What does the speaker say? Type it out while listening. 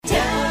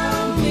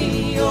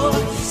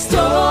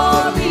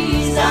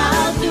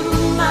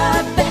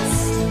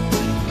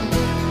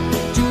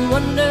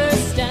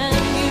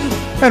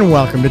And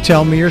welcome to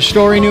Tell Me Your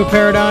Story, New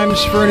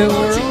Paradigms for a New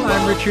World.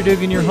 I'm Richard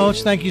Dugan, your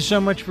host. Thank you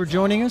so much for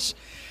joining us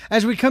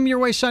as we come your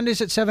way Sundays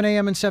at 7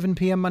 a.m. and 7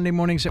 p.m., Monday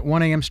mornings at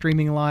 1 a.m.,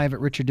 streaming live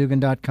at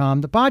richarddugan.com.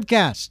 The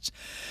podcasts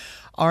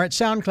are at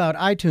SoundCloud,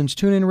 iTunes,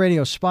 TuneIn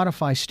Radio,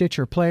 Spotify,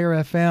 Stitcher, Player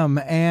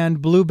FM,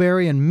 and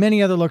Blueberry, and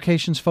many other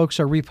locations. Folks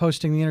are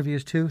reposting the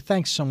interviews too.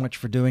 Thanks so much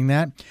for doing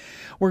that.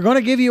 We're going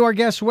to give you our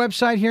guest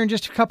website here in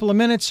just a couple of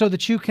minutes so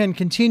that you can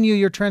continue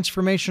your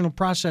transformational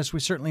process. We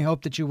certainly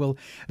hope that you will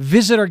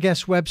visit our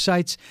guest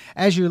websites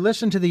as you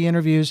listen to the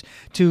interviews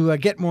to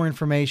get more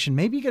information.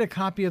 Maybe get a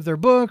copy of their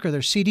book or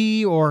their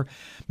CD, or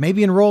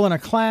maybe enroll in a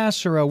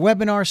class or a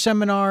webinar,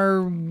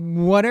 seminar,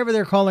 whatever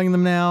they're calling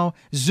them now,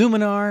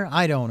 Zoominar,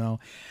 I don't know.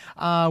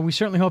 We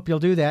certainly hope you'll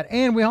do that.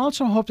 And we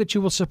also hope that you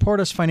will support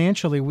us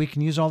financially. We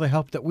can use all the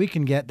help that we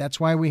can get. That's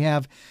why we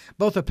have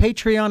both a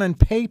Patreon and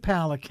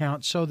PayPal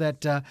account so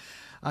that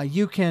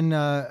you can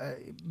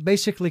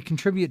basically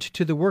contribute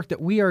to the work that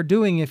we are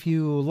doing if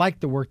you like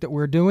the work that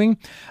we're doing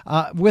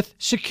with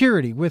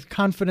security, with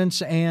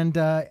confidence, and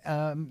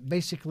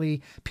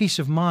basically peace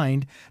of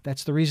mind.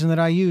 That's the reason that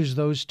I use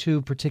those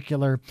two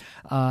particular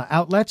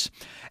outlets.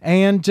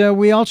 And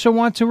we also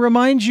want to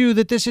remind you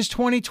that this is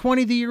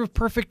 2020, the year of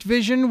perfect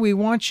vision. We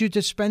want you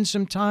to spend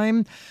some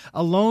time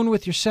alone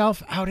with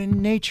yourself, out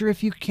in nature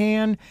if you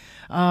can.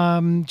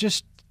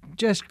 Just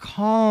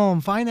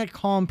calm. Find that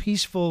calm,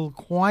 peaceful,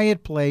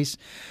 quiet place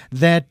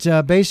that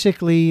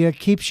basically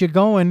keeps you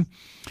going.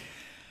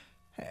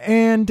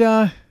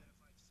 And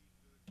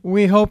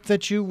we hope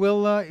that you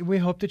will. We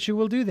hope that you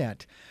will do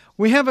that.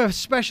 We have a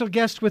special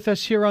guest with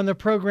us here on the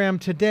program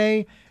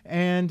today,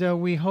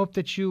 and we hope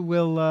that you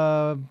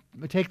will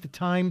take the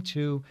time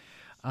to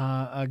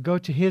go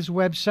to his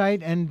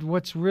website. And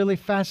what's really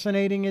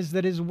fascinating is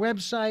that his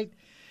website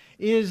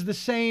is the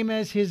same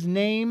as his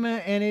name,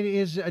 and it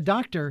is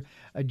Dr.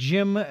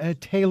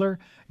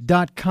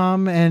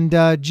 JimTaylor.com.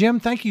 And Jim,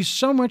 thank you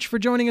so much for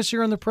joining us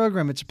here on the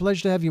program. It's a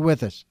pleasure to have you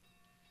with us.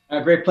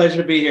 Great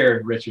pleasure to be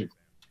here, Richard.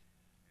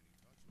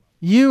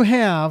 You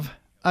have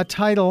a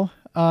title.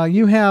 We're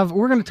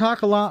going to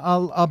talk a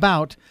lot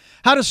about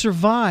how to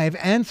survive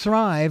and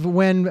thrive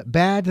when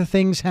bad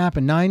things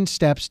happen. 9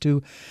 steps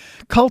to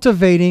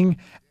cultivating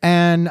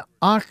an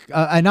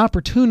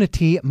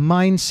opportunity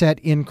mindset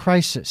in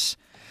crisis.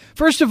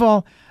 First of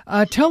all,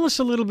 tell us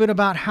a little bit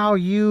about how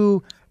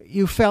you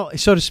fell,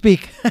 so to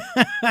speak,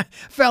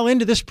 fell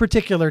into this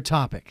particular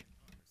topic.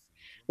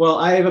 Well,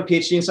 I have a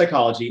PhD in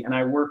psychology, and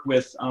I work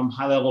with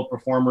high-level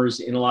performers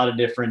in a lot of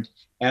different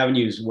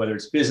avenues, whether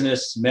it's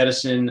business,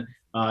 medicine,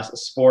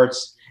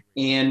 sports,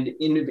 and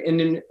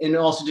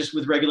also just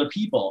with regular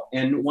people.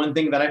 And one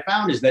thing that I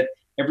found is that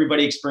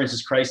everybody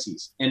experiences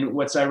crises. And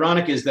what's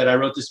ironic is that I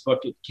wrote this book.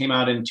 It came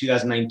out in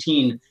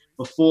 2019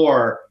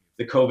 before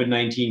the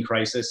COVID-19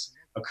 crisis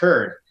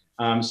occurred.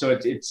 So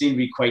it seemed to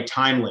be quite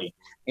timely.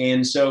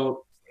 And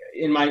so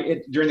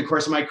during the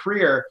course of my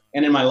career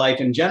and in my life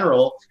in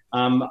general,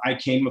 I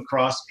came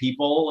across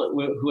people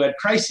who had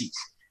crises.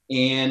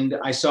 And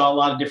I saw a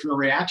lot of different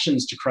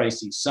reactions to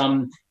crises,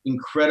 some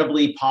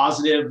incredibly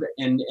positive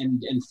and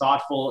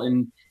thoughtful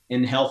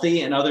and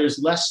healthy, and others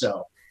less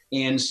so.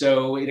 And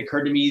so it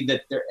occurred to me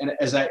that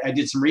as I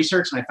did some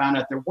research, and I found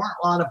out there weren't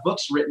a lot of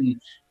books written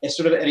at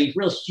a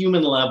real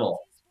human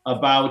level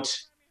about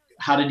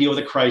how to deal with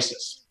a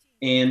crisis.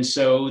 And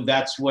so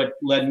that's what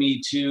led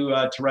me to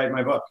write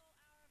my book.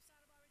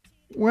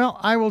 Well,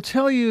 I will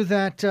tell you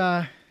that,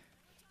 and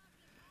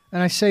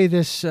I say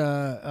this very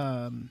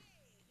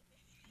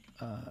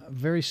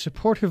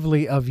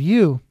supportively of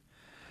you,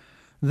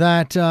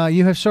 that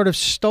you have sort of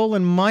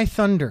stolen my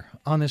thunder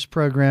on this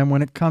program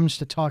when it comes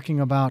to talking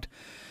about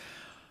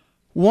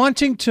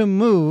wanting to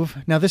move.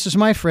 Now, this is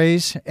my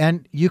phrase,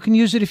 and you can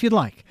use it if you'd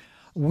like.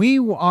 We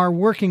are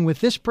working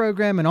with this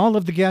program and all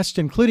of the guests,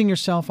 including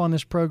yourself on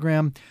this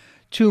program,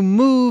 to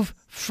move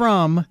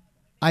from,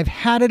 I've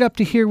had it up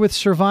to here with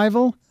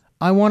survival,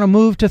 I want to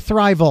move to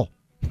thrival.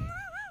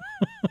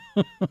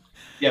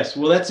 Yes,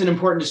 well, that's an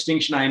important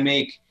distinction I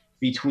make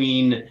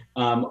between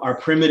our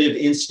primitive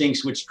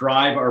instincts, which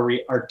drive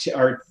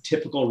our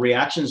typical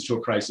reactions to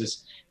a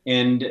crisis,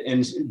 and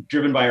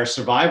driven by our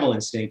survival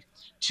instinct,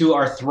 to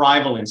our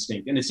thrival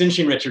instinct. And it's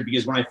interesting, Richard,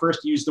 because when I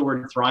first used the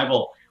word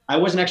thrival, I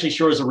wasn't actually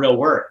sure it was a real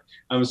word.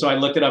 So I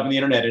looked it up on the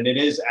internet, and it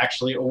is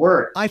actually a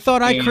word. I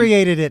thought I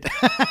created it.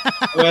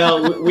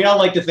 Well, we all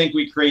like to think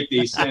we create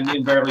these, and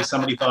invariably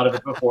somebody thought of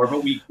it before,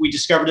 but we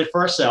discovered it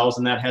for ourselves,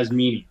 and that has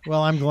meaning.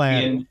 Well, I'm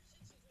glad.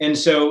 And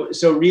so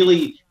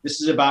really,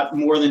 this is about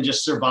more than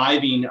just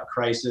surviving a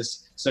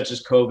crisis such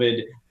as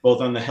COVID,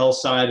 both on the health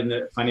side and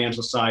the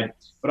financial side,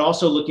 but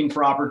also looking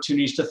for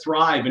opportunities to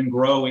thrive and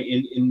grow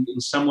in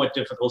somewhat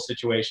difficult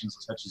situations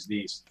such as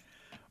these.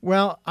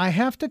 Well, I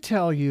have to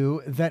tell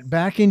you that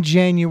back in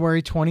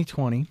January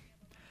 2020,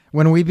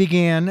 when we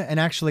began, and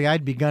actually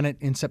I'd begun it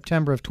in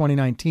September of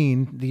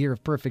 2019, the year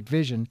of perfect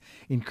vision,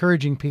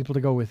 encouraging people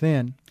to go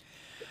within.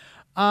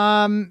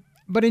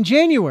 But in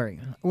January,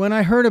 when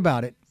I heard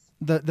about it,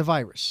 the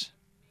virus,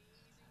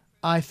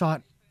 I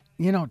thought,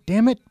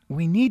 damn it,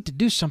 we need to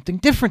do something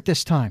different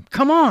this time.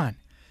 Come on.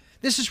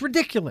 This is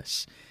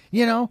ridiculous.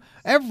 You know,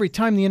 every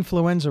time the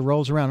influenza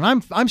rolls around,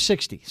 and I'm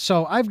 60,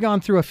 so I've gone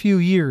through a few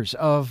years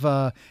of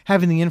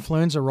having the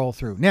influenza roll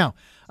through. Now,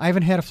 I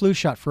haven't had a flu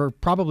shot for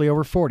probably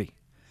over 40.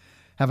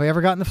 Have I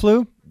ever gotten the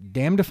flu?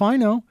 Damned if I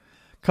know,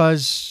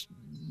 because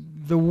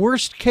the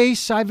worst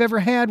case I've ever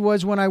had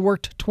was when I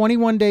worked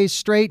 21 days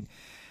straight,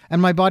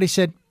 and my body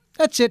said,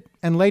 that's it,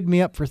 and laid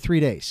me up for 3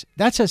 days.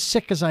 That's as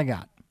sick as I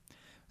got.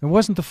 It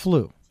wasn't the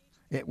flu.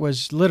 It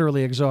was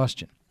literally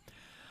exhaustion.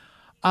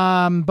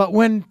 But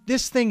when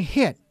this thing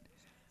hit,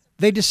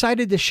 they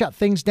decided to shut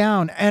things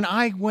down, and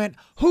I went,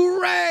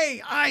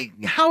 hooray!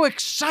 How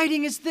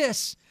exciting is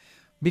this?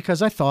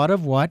 Because I thought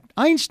of what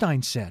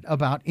Einstein said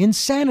about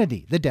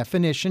insanity. The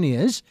definition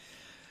is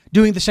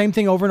doing the same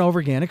thing over and over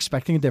again,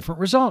 expecting a different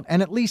result.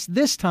 And at least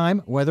this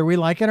time, whether we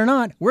like it or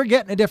not, we're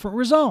getting a different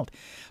result.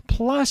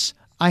 Plus,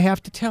 I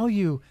have to tell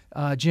you,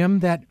 Jim,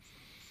 that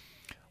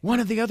one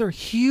of the other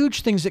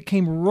huge things that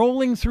came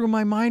rolling through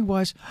my mind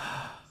was,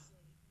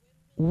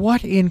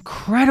 what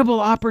incredible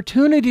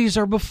opportunities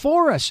are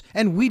before us,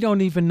 and we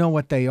don't even know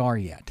what they are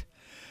yet.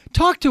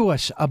 Talk to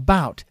us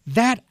about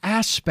that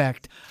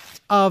aspect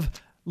of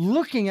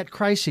looking at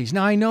crises.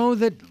 Now, I know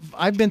that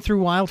I've been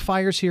through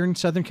wildfires here in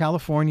Southern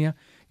California.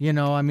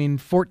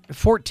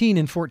 14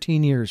 in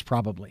 14 years,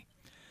 probably.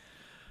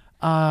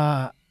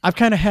 I've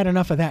kind of had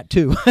enough of that,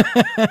 too.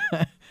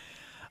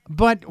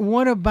 But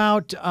what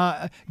about,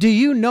 do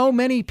you know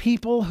many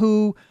people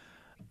who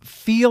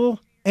feel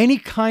any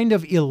kind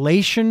of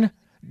elation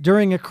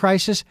during a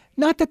crisis?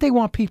 Not that they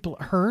want people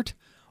hurt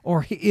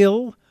or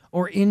ill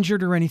or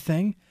injured or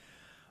anything,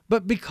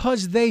 but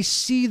because they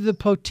see the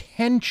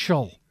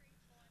potential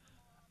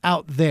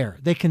out there.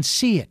 They can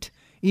see it.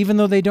 Even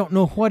though they don't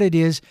know what it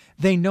is,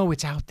 they know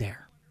it's out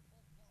there.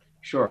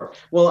 Sure.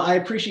 Well, I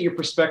appreciate your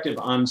perspective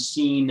on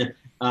seeing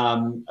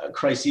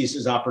crises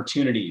as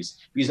opportunities,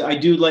 because I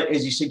do, like,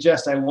 as you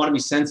suggest, I want to be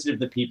sensitive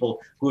to people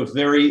who have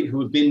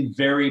been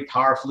very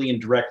powerfully and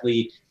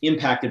directly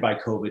impacted by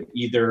COVID.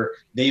 Either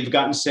they've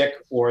gotten sick,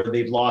 or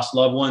they've lost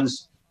loved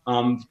ones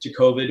to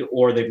COVID,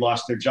 or they've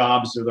lost their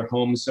jobs or their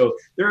homes. So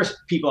there are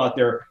people out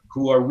there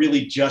who are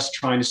really just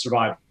trying to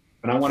survive,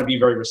 and I want to be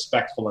very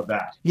respectful of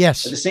that.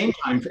 Yes. At the same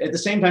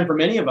time, for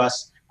many of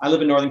us, I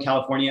live in Northern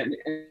California,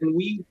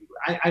 and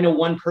I know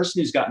one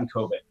person who's gotten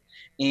COVID.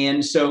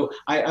 And so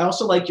I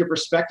also like your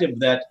perspective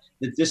that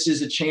this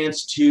is a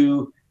chance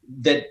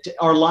that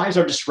our lives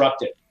are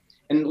disrupted.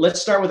 And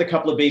let's start with a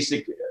couple of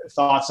basic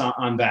thoughts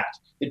on that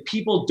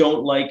people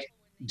don't like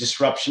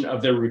disruption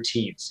of their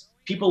routines.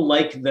 People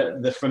like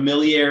the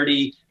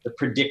familiarity, the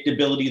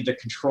predictability, the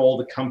control,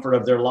 the comfort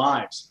of their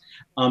lives.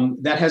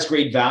 That has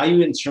great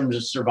value in terms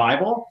of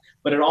survival,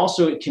 but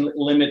it can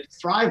limit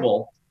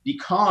thrival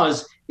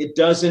because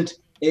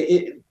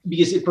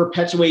because it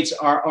perpetuates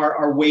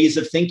our ways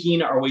of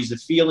thinking, our ways of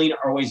feeling,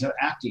 our ways of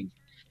acting.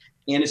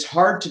 And it's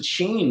hard to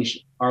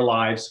change our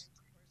lives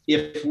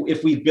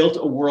if we've built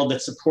a world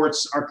that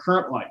supports our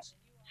current life.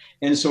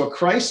 And so a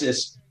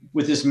crisis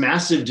with this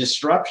massive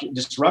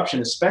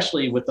disruption,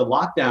 especially with the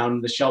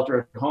lockdown, the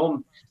shelter at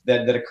home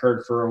that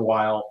occurred for a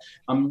while,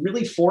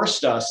 really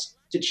forced us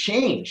to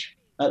change,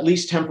 at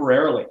least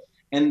temporarily.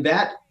 And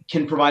that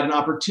can provide an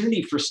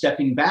opportunity for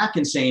stepping back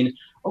and saying,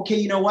 okay,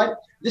 you know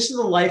what? This is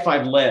the life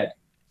I've led.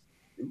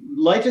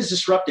 Life is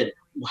disrupted.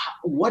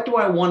 What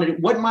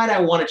might I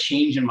want to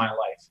change in my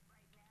life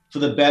for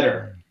the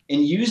better,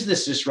 and use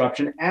this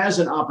disruption as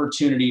an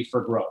opportunity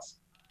for growth?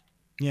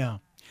 Yeah.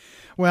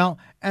 Well,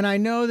 and I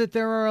know that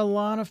there are a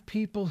lot of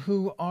people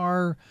who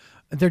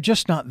they're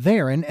just not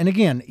there. And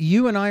again,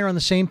 you and I are on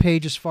the same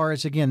page as far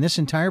as, again, this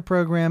entire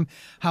program,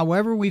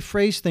 however we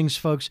phrase things,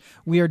 folks,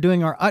 we are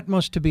doing our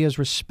utmost to be as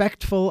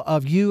respectful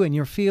of you and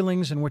your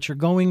feelings and what you're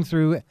going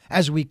through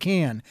as we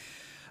can.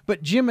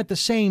 But Jim, at the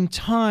same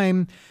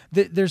time,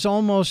 there's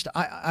almost,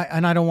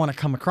 and I don't want to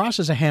come across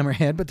as a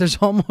hammerhead, but there's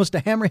almost a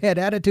hammerhead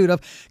attitude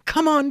of,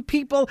 come on,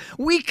 people,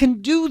 we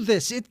can do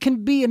this. It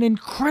can be an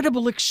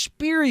incredible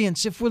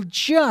experience if we'll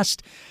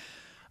just,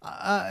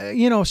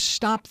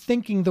 stop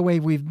thinking the way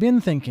we've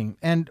been thinking.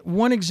 And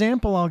one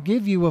example I'll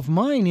give you of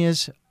mine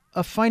is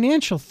a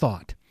financial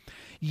thought.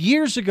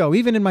 Years ago,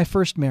 even in my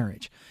first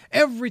marriage,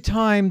 every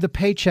time the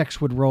paychecks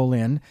would roll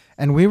in,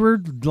 and we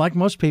were, like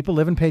most people,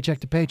 living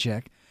paycheck to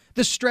paycheck,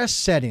 the stress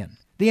set in,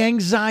 the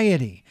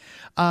anxiety.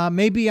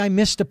 Maybe I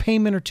missed a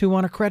payment or two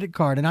on a credit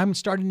card, and I'm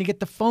starting to get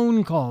the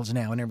phone calls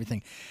now and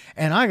everything.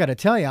 And I got to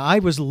tell you, I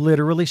was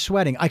literally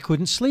sweating. I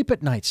couldn't sleep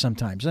at night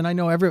sometimes. And I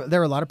know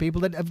there are a lot of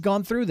people that have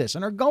gone through this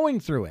and are going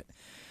through it.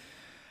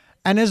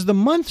 And as the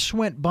months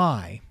went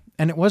by,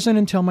 and it wasn't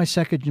until my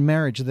second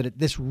marriage that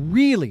this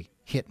really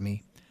hit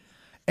me,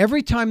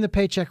 every time the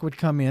paycheck would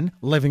come in,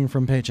 living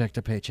from paycheck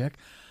to paycheck,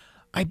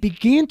 I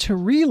began to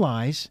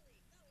realize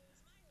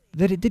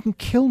that it didn't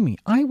kill me.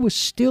 I was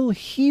still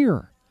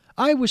here.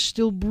 I was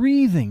still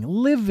breathing,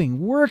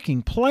 living,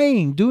 working,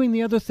 playing, doing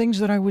the other things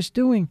that I was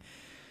doing.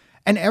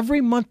 And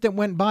every month that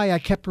went by, I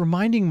kept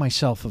reminding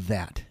myself of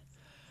that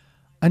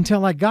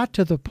until I got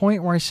to the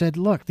point where I said,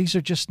 look, these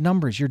are just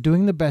numbers. You're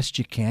doing the best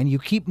you can. You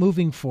keep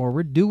moving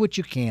forward. Do what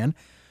you can.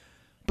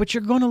 but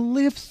you're going to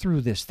live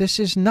through this. This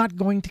is not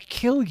going to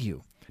kill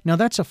you. Now,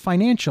 that's a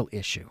financial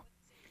issue.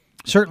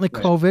 Certainly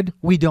COVID,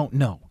 we don't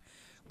know,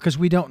 because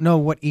we don't know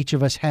what each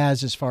of us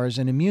has as far as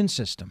an immune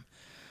system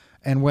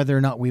and whether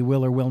or not we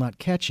will or will not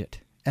catch it.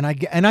 And I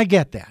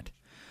get that.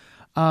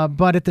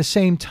 But at the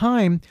same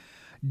time,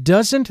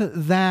 doesn't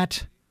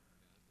that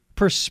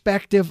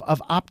perspective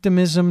of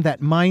optimism,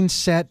 that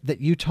mindset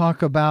that you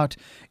talk about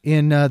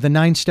in the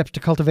 9 Steps to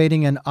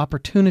Cultivating an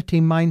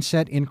Opportunity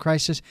Mindset in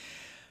Crisis,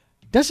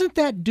 doesn't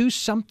that do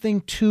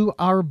something to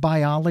our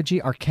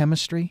biology, our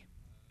chemistry?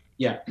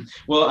 Yeah.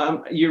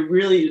 Well, you're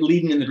really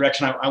leading in the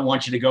direction I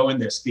want you to go in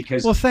this,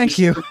 because well, thank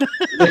you.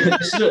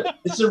 This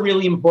is a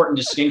really important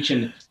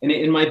distinction. And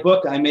in my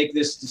book, I make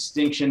this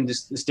distinction,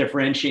 this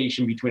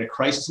differentiation between a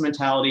crisis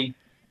mentality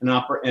and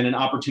an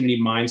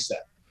opportunity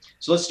mindset.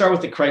 So let's start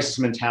with the crisis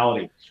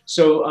mentality.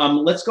 So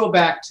let's go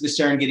back to the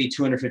Serengeti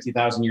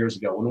 250,000 years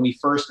ago, when we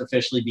first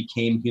officially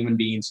became human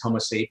beings, Homo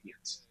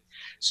sapiens.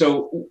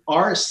 So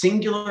our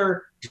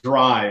singular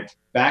drive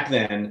back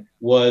then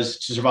was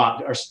to survive,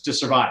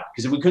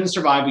 because if we couldn't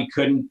survive, we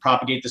couldn't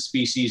propagate the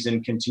species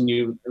and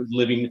continue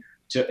living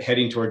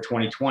heading toward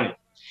 2020.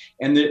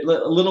 And a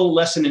little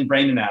lesson in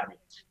brain anatomy.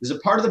 There's a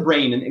part of the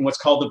brain in what's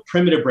called the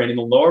primitive brain, in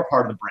the lower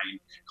part of the brain,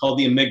 called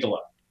the amygdala.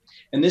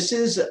 And this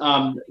is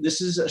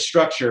a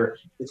structure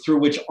through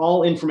which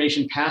all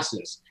information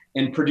passes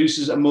and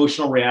produces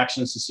emotional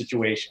reactions to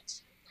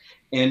situations.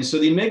 And so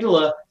the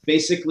amygdala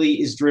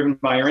basically is driven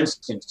by our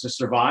instincts to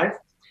survive,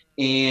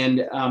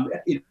 and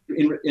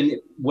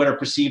in what are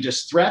perceived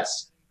as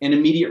threats and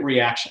immediate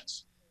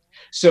reactions.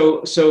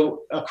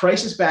 So a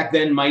crisis back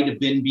then might have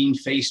been being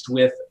faced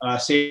with a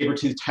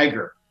saber-toothed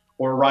tiger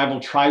or a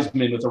rival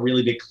tribesman with a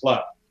really big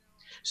club.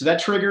 So that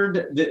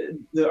triggered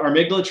our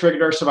amygdala,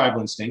 triggered our survival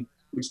instinct,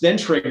 which then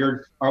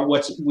triggered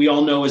what we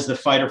all know as the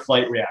fight or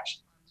flight reaction,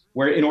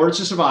 where in order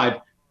to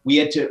survive, we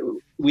had to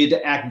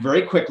act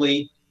very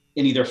quickly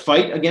and either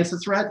fight against the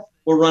threat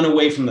or run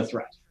away from the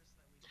threat.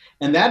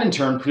 And that in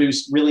turn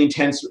produced really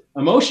intense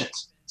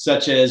emotions,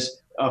 such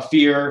as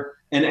fear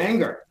and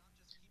anger,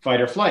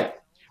 fight or flight,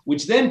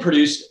 which then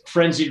produced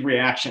frenzied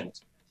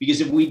reactions.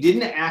 Because if we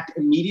didn't act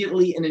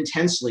immediately and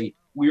intensely,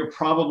 we were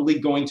probably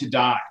going to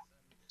die.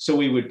 So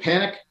we would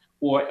panic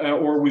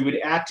or we would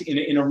act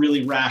in a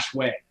really rash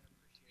way.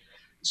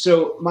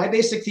 So my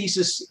basic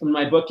thesis in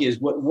my book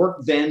is what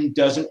worked then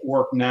doesn't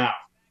work now.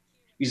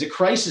 Because a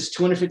crisis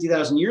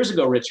 250,000 years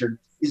ago, Richard,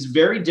 is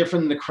very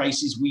different than the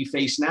crises we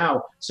face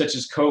now, such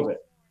as COVID.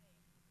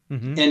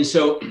 Mm-hmm. And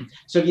so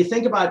if you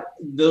think about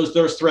those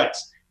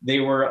threats,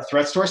 they were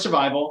threats to our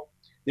survival,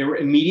 they were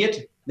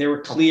immediate, they were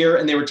clear,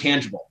 and they were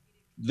tangible.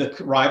 The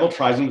rival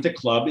tribesman with the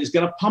club is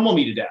going to pummel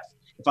me to death.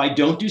 If I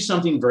don't do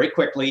something very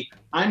quickly,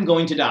 I'm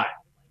going to die.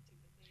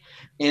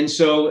 And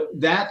so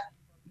that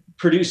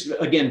produced,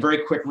 again, very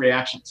quick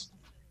reactions.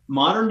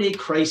 Modern day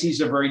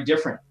crises are very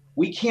different.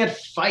 We can't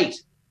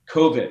fight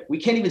COVID. We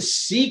can't even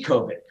see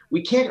COVID.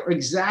 We can't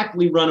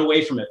exactly run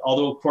away from it.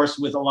 Although, of course,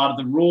 with a lot of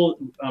the rule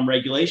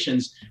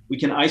regulations, we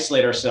can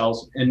isolate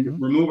ourselves and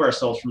remove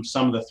ourselves from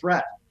some of the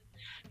threat.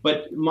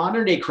 But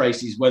modern day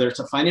crises, whether it's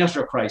a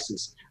financial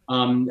crisis,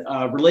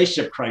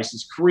 relationship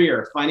crisis,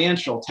 career,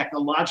 financial,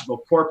 technological,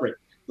 corporate,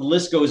 the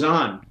list goes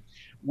on.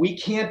 We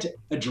can't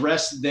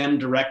address them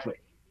directly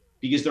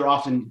because they're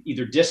often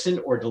either distant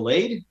or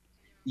delayed.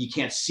 You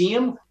can't see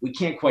them. We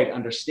can't quite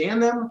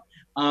understand them.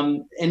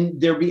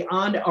 And they're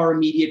beyond our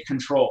immediate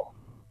control.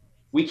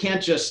 We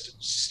can't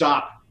just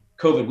stop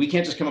COVID. We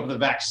can't just come up with a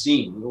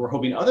vaccine. We're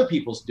hoping other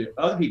people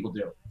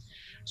do.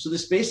 So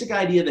this basic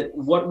idea that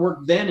what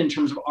worked then in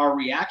terms of our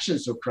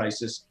reactions to a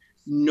crisis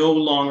no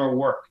longer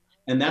work.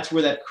 And that's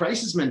where that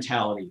crisis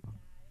mentality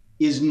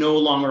is no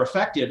longer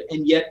effective.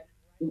 And yet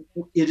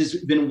it has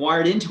been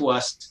wired into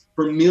us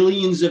for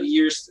millions of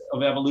years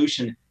of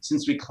evolution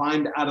since we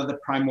climbed out of the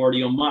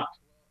primordial muck.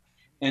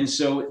 And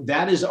so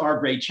that is our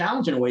great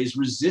challenge in a way, is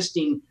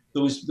resisting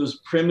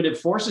those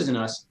primitive forces in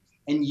us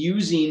and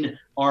using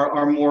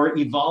our more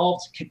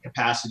evolved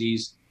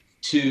capacities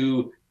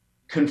to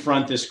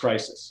confront this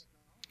crisis.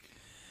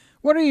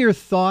 What are your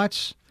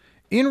thoughts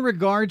in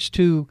regards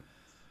to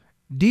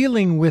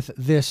dealing with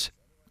this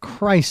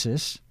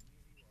crisis?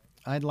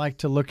 I'd like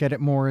to look at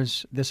it more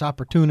as this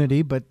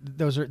opportunity, but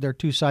they're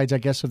two sides, I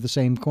guess, of the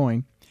same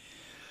coin.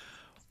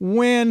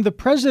 When the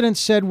president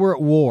said we're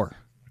at war,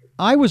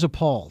 I was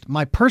appalled.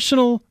 My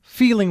personal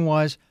feeling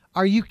was,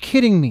 are you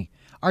kidding me?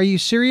 Are you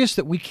serious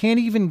that we can't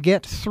even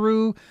get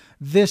through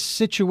this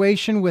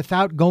situation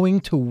without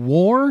going to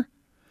war?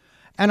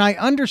 And I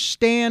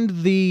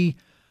understand the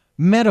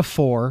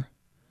metaphor,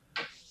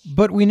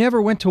 but we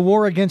never went to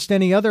war against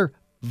any other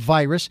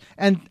virus.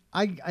 And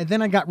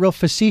then I got real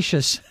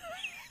facetious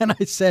and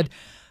I said,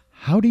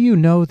 how do you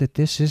know that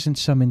this isn't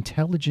some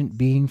intelligent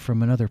being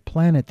from another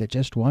planet that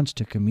just wants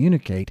to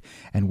communicate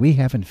and we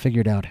haven't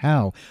figured out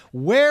how?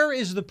 Where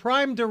is the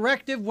prime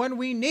directive when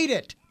we need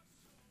it?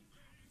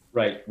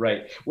 Right,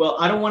 right. Well,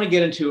 I don't want to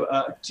get into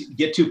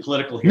get too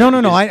political here.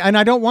 No.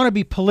 I don't want to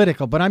be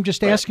political, but I'm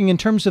just Right. asking in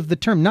terms of the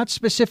term, not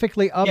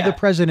specifically of the Yeah.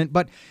 president,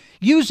 but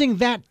using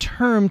that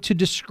term to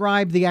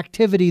describe the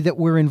activity that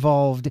we're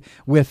involved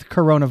with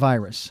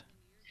coronavirus.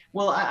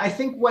 Well, I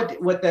think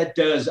what that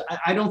does,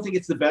 I don't think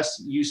it's the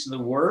best use of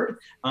the word,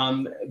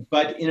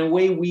 but in a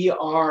way,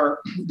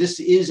 this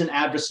is an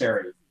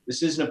adversary.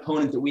 This is an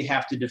opponent that we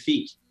have to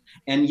defeat.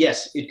 And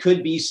yes, it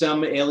could be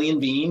some alien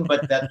being,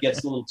 but that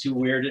gets a little too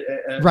weird.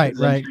 Right, as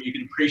I'm right. sure you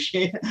can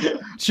appreciate.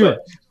 Sure.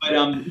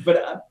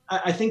 But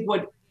I think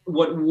what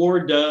war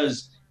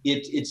does,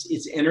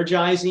 it's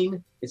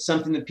energizing. It's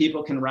something that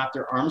people can wrap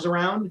their arms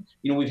around.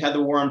 You know, we've had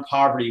the war on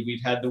poverty,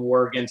 we've had the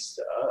war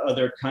against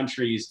other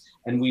countries,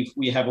 and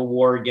we have a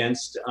war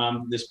against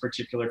this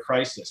particular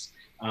crisis.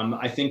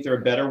 I think there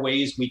are better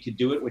ways we could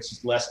do it, which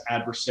is less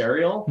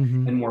adversarial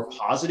and more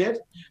positive.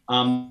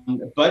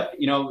 But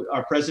you know,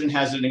 our president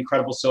has an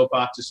incredible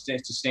soapbox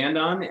to stand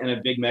on and a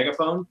big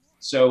megaphone.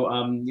 So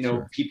you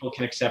know, people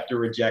can accept or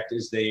reject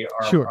as they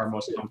are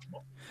most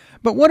comfortable.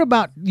 But what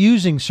about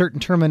using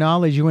certain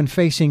terminology when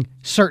facing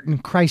certain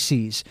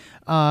crises?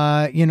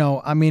 You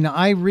know, I mean,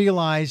 I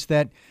realize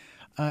that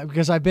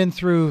because I've been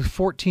through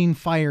 14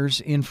 fires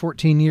in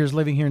 14 years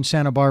living here in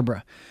Santa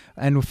Barbara.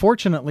 And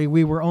fortunately,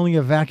 we were only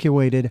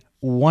evacuated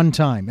one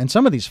time. And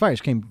some of these fires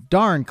came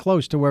darn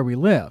close to where we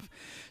live.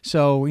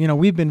 So, you know,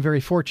 we've been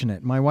very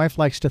fortunate. My wife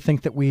likes to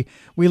think that we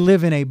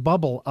live in a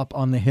bubble up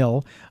on the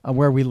hill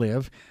where we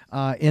live,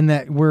 in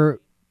that we're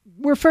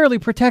fairly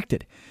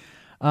protected.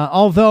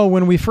 Although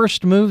when we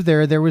first moved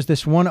there was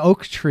this one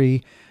oak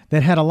tree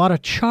that had a lot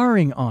of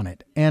charring on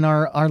it. And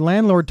our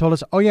landlord told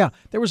us, oh, yeah,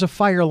 there was a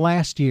fire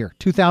last year,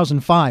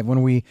 2005,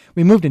 when we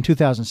moved in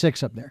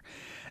 2006 up there.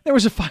 There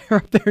was a fire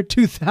up there in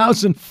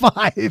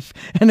 2005.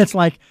 And it's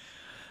like,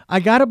 I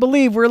got to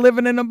believe we're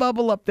living in a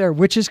bubble up there,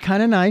 which is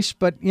kind of nice.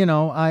 But, you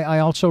know, I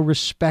also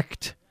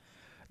respect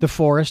the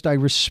forest. I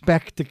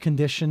respect the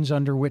conditions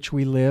under which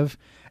we live.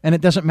 And it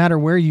doesn't matter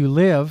where you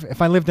live.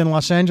 If I lived in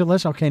Los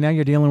Angeles, okay, now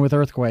you're dealing with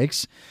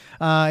earthquakes.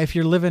 If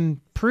you're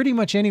living pretty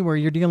much anywhere,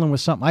 you're dealing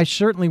with something. I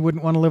certainly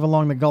wouldn't want to live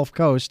along the Gulf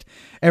Coast.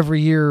 Every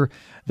year,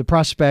 the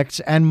prospects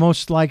and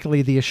most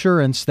likely the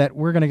assurance that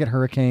we're going to get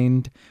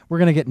hurricaned. We're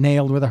going to get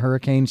nailed with a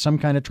hurricane, some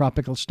kind of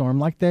tropical storm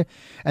like that.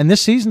 And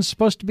this season's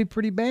supposed to be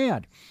pretty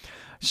bad.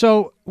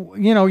 So,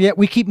 you know, yet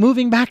we keep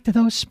moving back to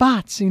those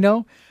spots, you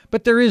know.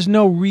 But there is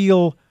no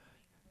real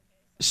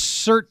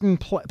certain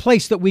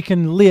place that we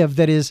can live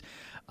that is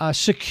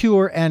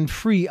secure and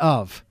free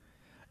of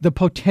the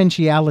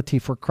potentiality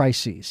for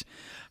crises.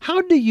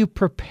 How do you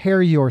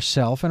prepare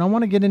yourself? And I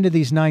want to get into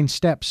these 9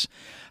 steps.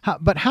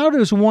 But how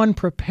does one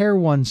prepare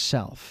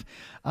oneself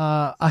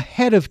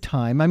ahead of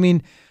time? I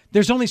mean,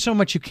 there's only so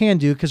much you can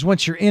do because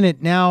once you're in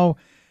it now,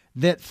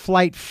 that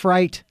flight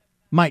fright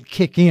might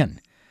kick in.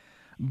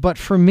 But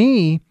for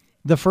me,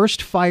 the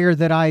first fire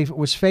that I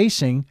was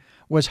facing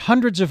was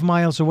hundreds of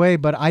miles away,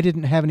 but I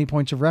didn't have any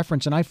points of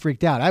reference, and I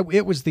freaked out.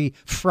 It was the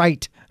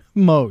fright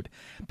mode.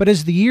 But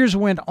as the years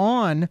went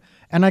on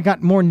and I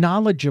got more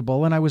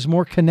knowledgeable and I was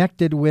more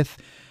connected with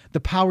the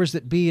powers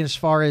that be as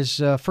far as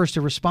first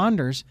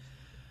responders,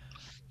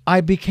 I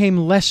became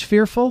less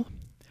fearful,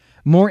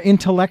 more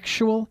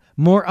intellectual,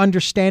 more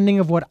understanding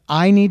of what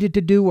I needed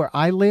to do where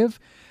I live,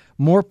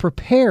 more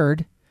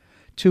prepared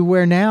to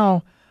where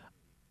now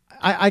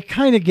I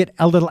kind of get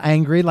a little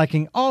angry, like,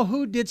 oh,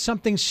 who did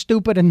something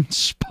stupid and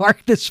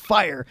sparked this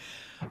fire?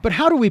 But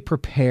how do we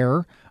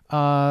prepare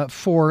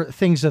for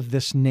things of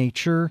this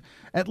nature,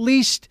 at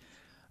least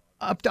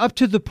up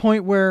to the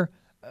point where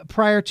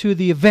prior to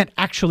the event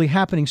actually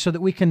happening so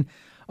that we can,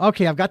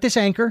 okay, I've got this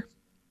anchor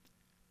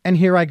and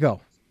here I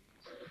go?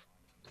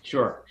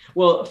 Sure.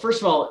 Well,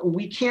 first of all,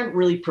 we can't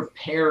really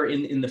prepare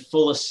in the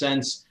fullest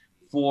sense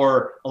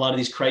for a lot of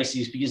these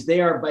crises because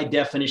they are by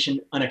definition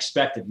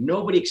unexpected.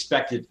 Nobody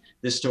expected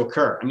this to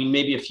occur. I mean,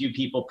 maybe a few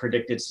people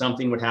predicted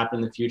something would happen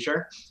in the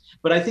future,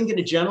 but I think at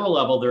a general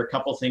level, there are a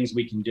couple things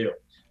we can do.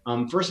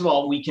 First of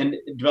all, we can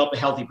develop a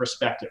healthy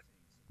perspective.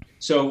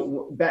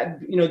 So that,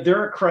 you know, there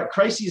are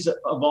crises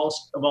of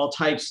all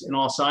types and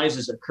all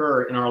sizes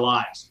occur in our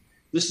lives.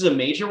 This is a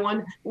major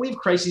one. We have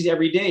crises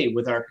every day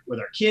with our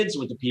kids,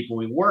 with the people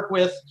we work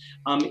with,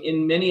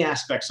 in many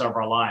aspects of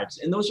our lives.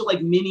 And those are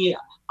like mini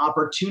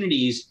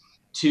opportunities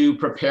to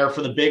prepare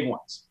for the big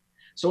ones.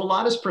 So a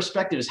lot of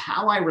perspective is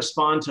how I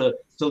respond to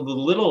the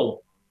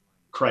little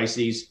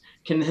crises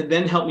can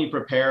then help me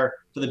prepare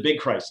for the big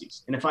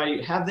crises. And if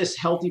I have this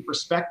healthy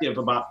perspective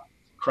about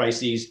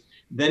crises,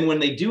 then when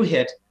they do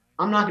hit,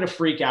 I'm not going to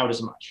freak out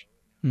as much.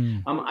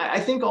 I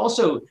think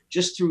also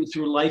just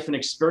through life and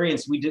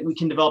experience, we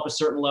can develop a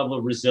certain level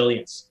of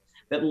resilience.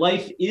 That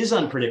life is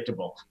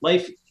unpredictable.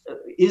 Life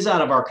is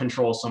out of our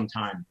control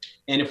sometime.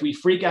 And if we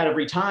freak out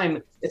every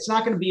time, it's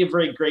not going to be a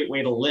very great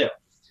way to live.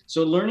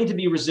 So learning to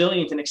be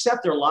resilient and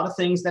accept there are a lot of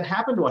things that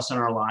happen to us in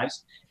our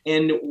lives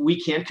and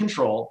we can't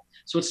control.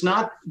 So it's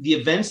not the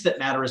events that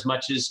matter as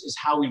much as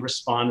how we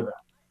respond to them.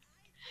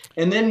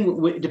 And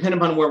then depending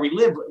upon where we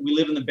live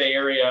in the Bay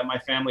Area, my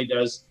family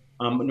does.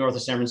 north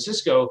of San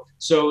Francisco.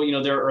 So,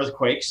 there are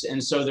earthquakes.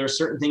 And so there are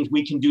certain things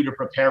we can do to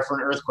prepare for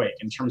an earthquake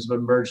in terms of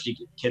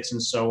emergency kits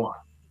and so on.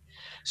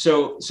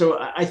 So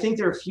I think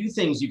there are a few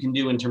things you can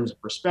do in terms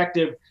of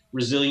perspective,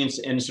 resilience,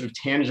 and sort of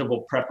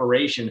tangible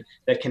preparation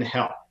that can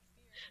help.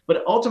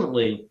 But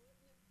ultimately,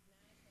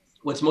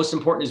 what's most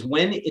important is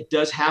when it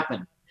does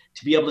happen,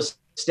 to be able to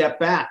step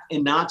back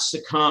and not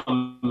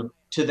succumb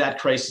to that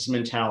crisis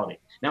mentality.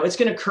 Now, it's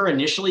going to occur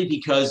initially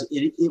because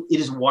it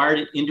is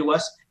wired into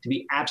us to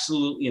be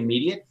absolutely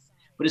immediate.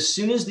 But as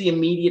soon as the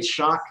immediate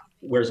shock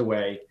wears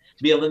away,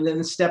 to be able to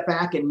then step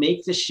back and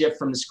make the shift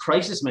from this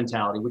crisis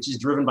mentality, which is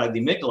driven by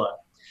the amygdala,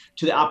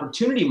 to the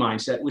opportunity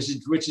mindset,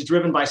 which is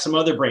driven by some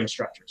other brain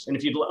structures. And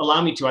if you'd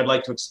allow me to, I'd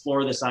like to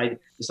explore this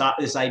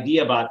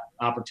idea about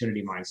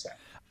opportunity mindset.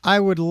 I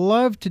would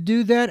love to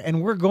do that,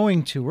 and we're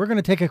going to. We're going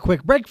to take a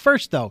quick break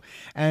first, though,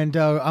 and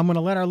I'm going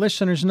to let our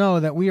listeners know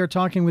that we are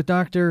talking with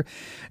Dr.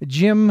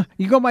 Jim.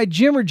 You go by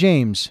Jim or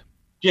James?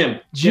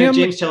 Jim.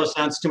 James Taylor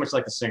sounds too much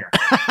like the singer.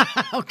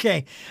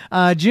 Okay.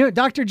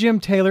 Dr. Jim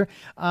Taylor.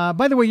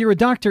 By the way, you're a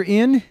doctor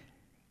in?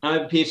 I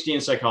have a PhD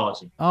in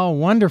psychology. Oh,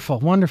 wonderful,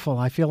 wonderful.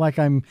 I feel like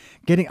I'm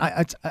getting,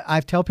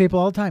 I tell people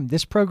all the time,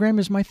 this program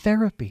is my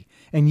therapy,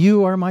 and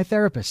you are my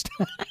therapist.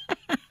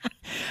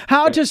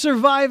 How to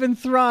survive and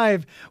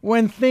thrive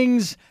when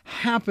things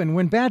happen,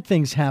 when bad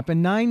things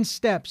happen. 9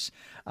 steps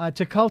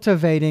to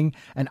cultivating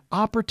an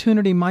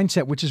opportunity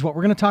mindset, which is what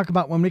we're going to talk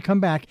about when we come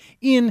back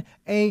in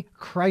a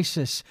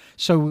crisis.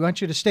 So we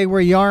want you to stay where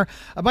you are.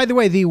 By the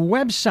way, the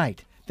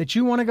website that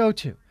you want to go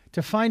to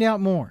find out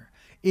more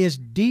is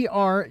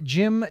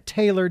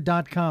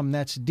drjimtaylor.com.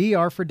 That's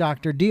DR for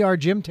doctor,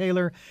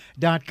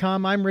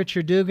 drjimtaylor.com. I'm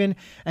Richard Dugan,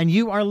 and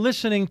you are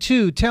listening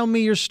to Tell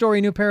Me Your Story,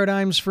 New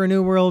Paradigms for a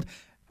New World.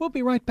 We'll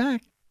be right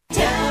back.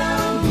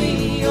 Tell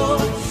me your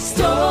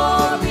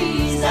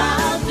stories.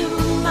 I'll do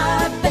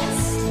my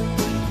best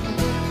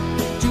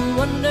to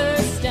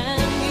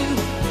understand you.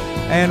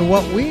 And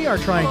what we are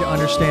trying to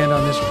understand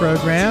on this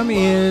program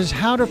is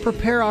how to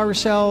prepare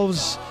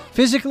ourselves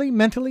physically,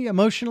 mentally,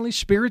 emotionally,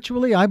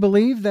 spiritually. I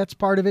believe that's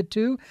part of it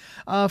too,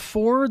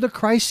 for the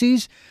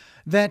crises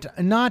that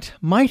not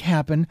might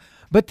happen,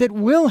 but that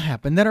will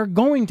happen, that are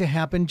going to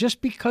happen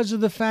just because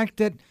of the fact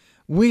that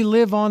we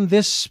live on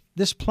this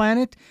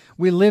planet,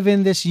 we live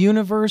in this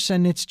universe,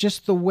 and it's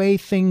just the way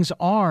things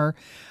are.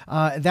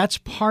 That's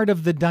part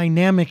of the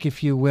dynamic,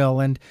 if you will.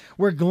 And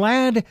we're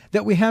glad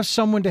that we have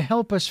someone to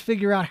help us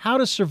figure out how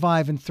to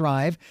survive and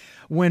thrive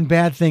when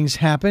bad things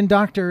happen.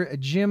 Dr.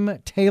 Jim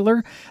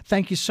Taylor,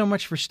 thank you so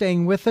much for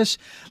staying with us.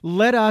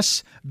 Let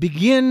us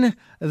begin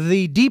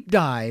the deep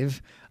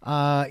dive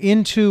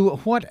into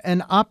what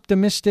an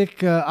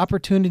optimistic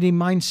opportunity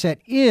mindset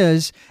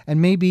is.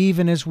 And maybe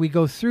even as we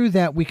go through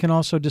that, we can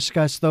also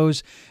discuss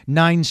those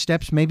 9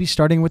 steps, maybe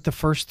starting with the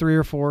first 3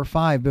 or 4 or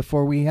 5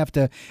 before we have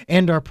to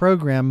end our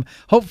program,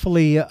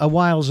 hopefully a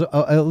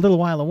little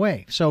while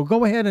away. So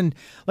go ahead and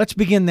let's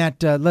begin that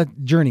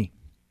journey.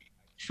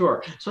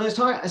 Sure. So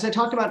as I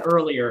talked about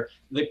earlier,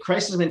 the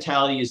crisis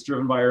mentality is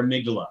driven by our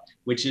amygdala,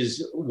 which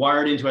is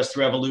wired into us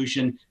through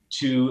evolution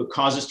to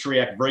cause us to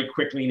react very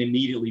quickly and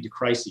immediately to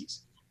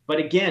crises. But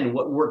again,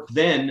 what worked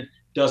then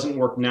doesn't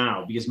work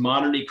now, because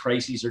modern day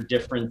crises are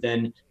different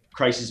than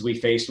crises we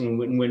faced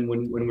when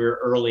we were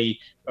early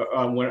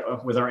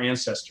with our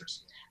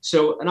ancestors.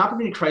 So an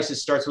opportunity crisis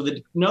starts with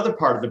another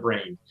part of the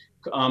brain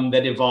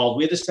that evolved.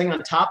 We have this thing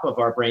on top of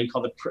our brain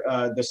called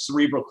the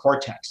cerebral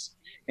cortex,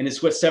 and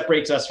it's what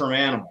separates us from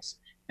animals.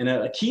 And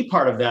a key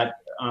part of that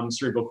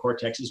cerebral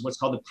cortex is what's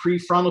called the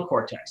prefrontal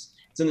cortex.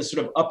 It's in the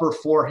sort of upper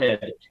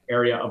forehead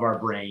area of our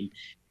brain,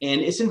 and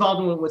it's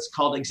involved in what's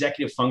called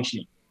executive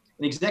functioning.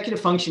 And executive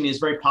functioning is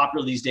very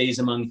popular these days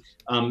among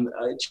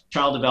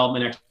child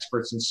development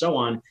experts and so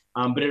on,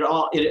 but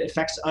it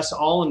affects us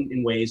all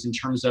in ways in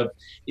terms of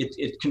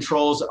it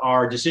controls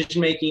our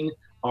decision-making,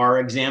 our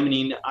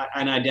examining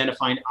and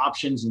identifying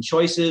options and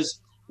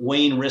choices,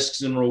 weighing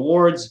risks and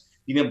rewards,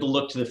 being able to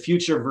look to the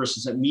future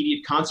versus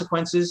immediate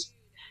consequences.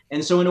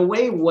 And so in a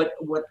way, what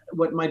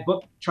my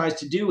book tries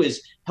to do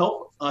is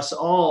help us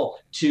all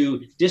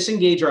to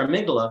disengage our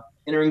amygdala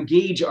and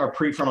engage our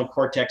prefrontal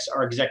cortex,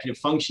 our executive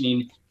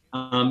functioning,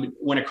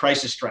 when a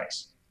crisis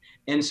strikes.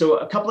 And so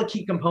a couple of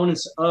key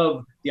components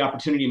of the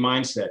opportunity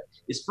mindset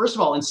is, first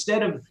of all,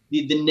 instead of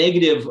the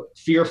negative,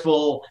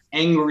 fearful,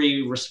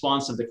 angry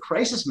response of the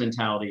crisis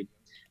mentality,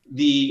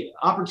 the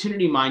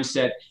opportunity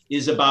mindset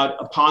is about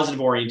a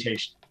positive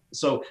orientation.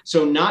 So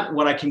not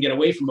what I can get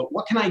away from, but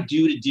what can I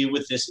do to deal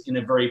with this in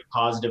a very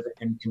positive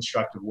and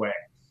constructive way?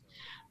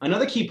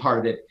 Another key part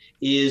of it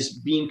is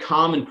being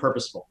calm and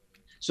purposeful.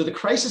 So the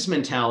crisis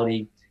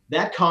mentality,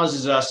 that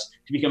causes us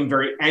to become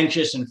very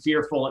anxious and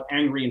fearful and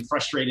angry and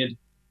frustrated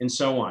and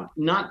so on,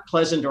 not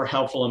pleasant or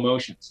helpful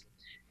emotions.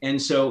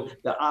 And so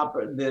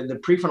the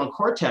prefrontal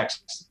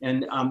cortex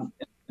and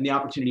the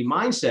opportunity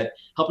mindset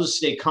helps us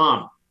stay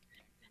calm.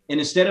 And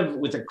instead of,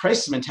 with a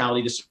crisis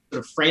mentality, this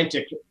sort of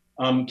frantic,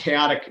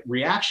 chaotic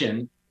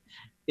reaction,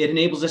 it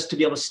enables us to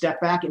be able to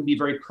step back and be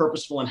very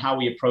purposeful in how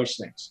we approach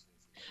things.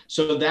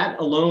 So that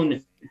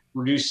alone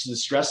reduces the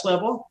stress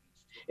level,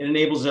 It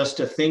enables us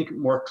to think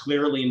more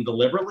clearly and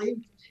deliberately,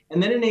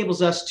 and then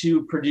enables us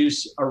to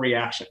produce a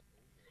reaction.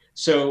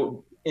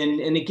 So,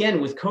 and again,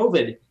 with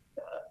COVID,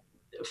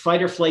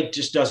 fight or flight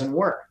just doesn't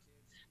work.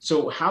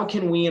 So how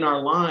can we in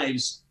our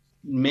lives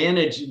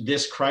manage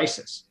this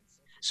crisis?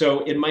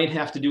 So it might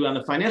have to do on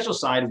the financial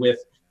side with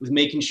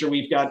making sure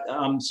we've got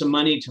some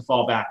money to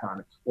fall back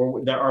on,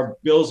 or that our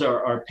bills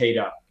are paid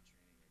up.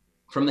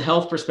 From the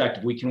health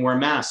perspective, we can wear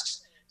masks,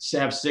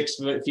 have 6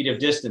 feet of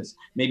distance,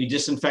 maybe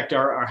disinfect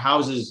our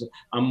houses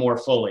more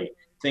fully,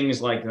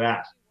 things like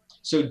that.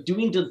 So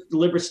doing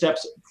deliberate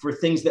steps for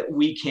things that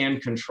we can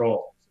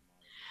control.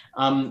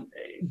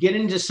 Get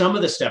into some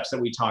of the steps that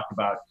we talked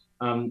about.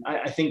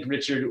 I think,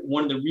 Richard,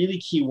 one of the really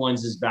key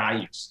ones is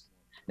values.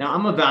 Now,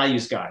 I'm a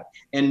values guy,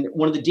 and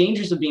one of the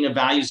dangers of being a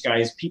values guy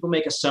is people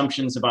make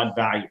assumptions about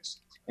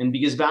values. And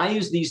because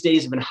values these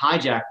days have been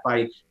hijacked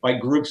by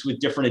groups with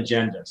different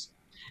agendas.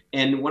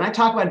 And when I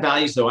talk about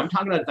values, though, I'm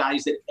talking about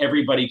values that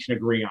everybody can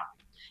agree on.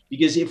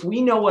 Because if we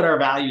know what our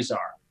values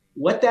are,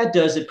 what that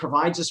does, it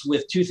provides us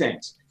with 2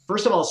 things.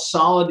 First of all,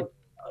 solid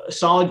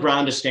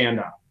ground to stand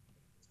on.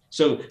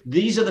 So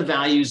these are the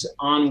values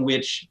on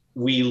which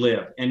we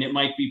live. And it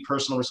might be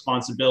personal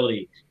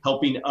responsibility,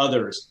 helping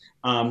others,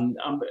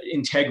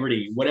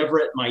 integrity, whatever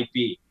it might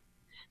be.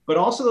 But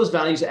also those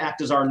values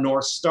act as our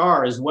North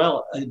Star as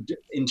well,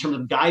 in terms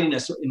of guiding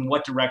us in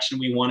what direction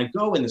we want to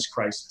go in this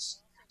crisis.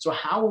 So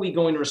how are we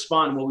going to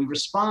respond? Well, we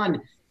respond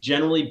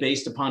generally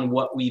based upon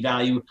what we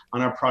value,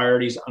 on our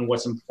priorities, on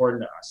what's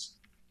important to us.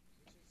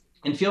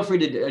 And feel free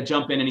to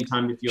jump in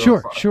anytime if you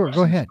Sure.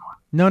 Go ahead.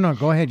 No,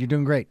 go ahead. You're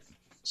doing great.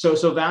 So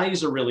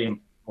values are really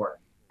important.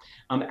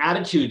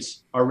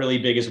 Attitudes are really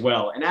big as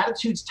well. And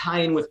attitudes tie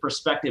in with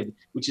perspective,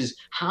 which is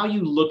how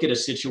you look at a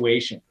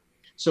situation.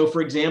 So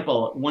for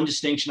example, one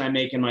distinction I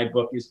make in my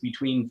book is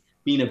between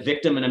being a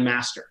victim and a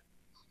master.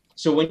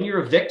 So when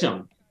you're a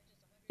victim,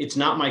 it's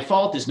not my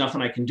fault. There's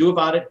nothing I can do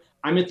about it.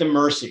 I'm at the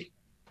mercy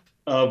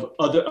of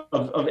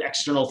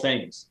external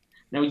things.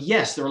 Now,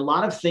 yes, there are a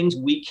lot of things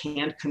we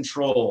can't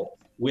control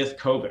with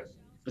COVID,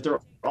 but there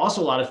are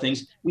also a lot of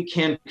things we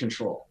can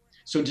control.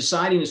 So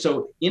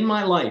in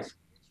my life,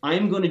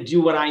 I'm going to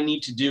do what I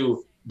need to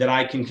do that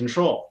I can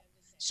control.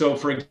 So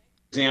for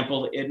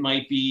example, it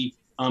might be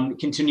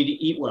continue to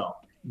eat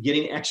well,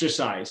 getting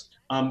exercise,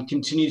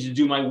 continue to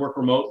do my work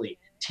remotely,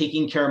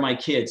 taking care of my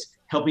kids,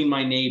 helping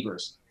my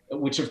neighbors,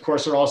 which of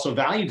course are also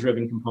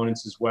value-driven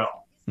components as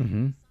well.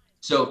 Mm-hmm.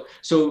 So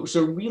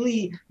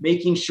really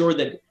making sure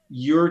that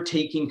you're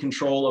taking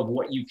control of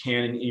what you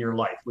can in your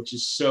life, which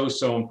is so,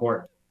 so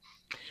important.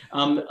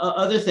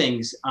 Other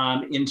things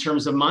in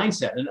terms of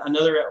mindset, and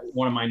another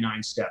one of my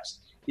 9 steps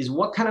is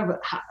what kind of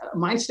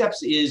mindset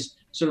is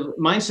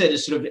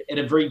sort of at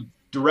a very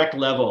direct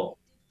level.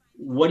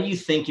 What are you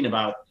thinking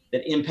about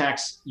that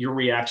impacts your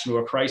reaction to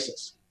a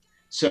crisis?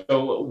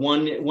 So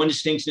one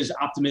distinction is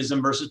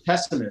optimism versus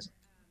pessimism.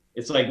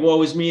 It's like,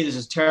 woe is me, this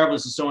is terrible,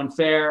 this is so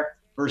unfair,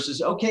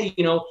 versus, okay,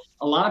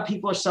 a lot of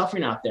people are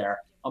suffering out there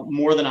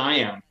more than I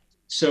am.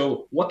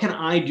 So what can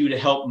I do to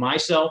help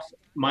myself,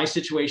 my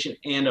situation,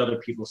 and other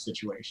people's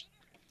situation?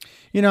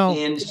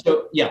 And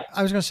so, yeah.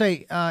 I was going to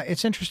say,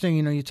 it's interesting,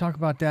 you talk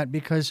about that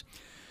because,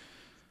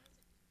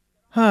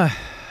 and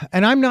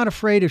I'm not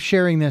afraid of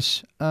sharing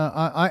this.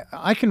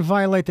 I can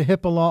violate the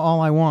HIPAA law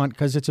all I want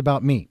because it's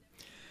about me.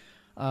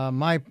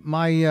 My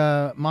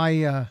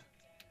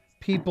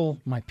people,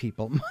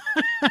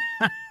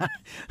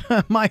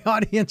 my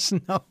audience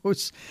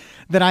knows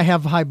that I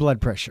have high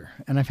blood pressure,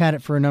 and I've had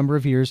it for a number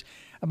of years,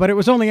 but it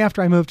was only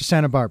after I moved to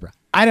Santa Barbara.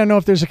 I don't know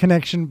if there's a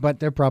connection, but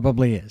there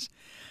probably is.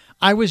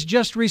 I was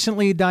just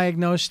recently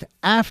diagnosed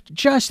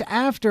just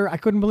after, I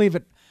couldn't believe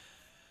it,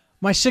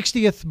 my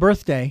 60th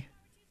birthday,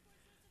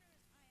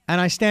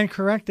 and I stand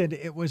corrected.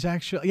 It was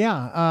actually,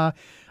 I'm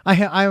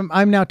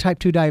now type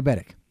 2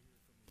 diabetic.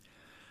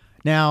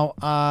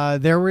 Now,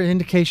 there were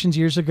indications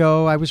years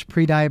ago I was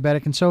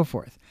pre-diabetic and so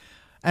forth.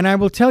 And I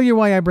will tell you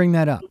why I bring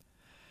that up.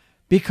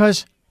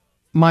 Because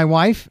my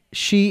wife,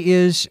 she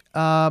is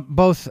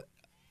both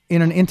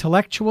in an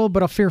intellectual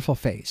but a fearful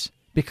phase.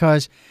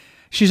 Because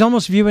she's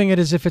almost viewing it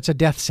as if it's a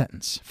death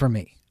sentence for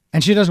me.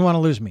 And she doesn't want to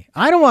lose me.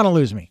 I don't want to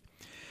lose me.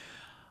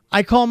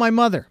 I call my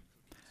mother.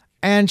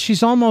 And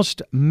she's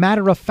almost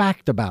matter of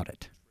fact about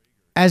it.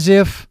 As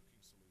if,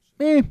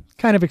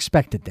 kind of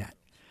expected that.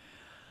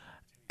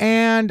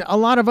 And a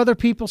lot of other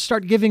people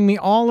start giving me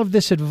all of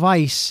this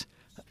advice,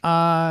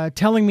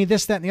 telling me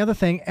this, that, and the other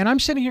thing. And I'm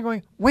sitting here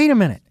going, wait a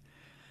minute.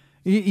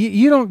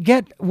 You don't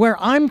get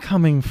where I'm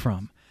coming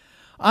from.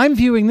 I'm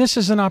viewing this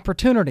as an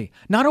opportunity,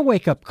 not a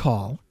wake-up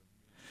call,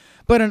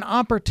 but an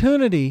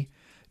opportunity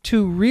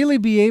to really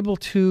be able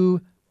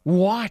to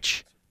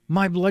watch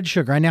my blood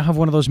sugar. I now have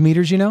one of those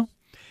meters,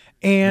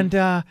 and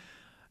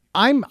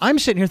I'm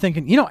sitting here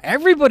thinking,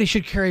 everybody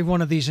should carry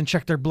one of these and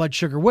check their blood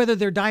sugar, whether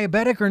they're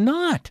diabetic or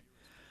not.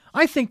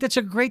 I think that's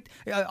a great,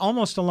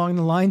 almost along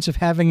the lines of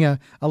having a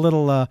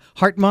little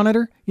heart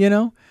monitor,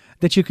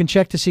 that you can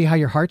check to see how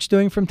your heart's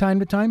doing from time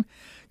to time.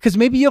 because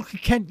maybe you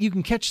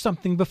can catch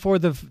something before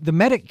the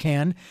medic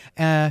can,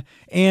 and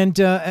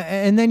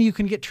then you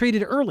can get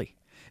treated early.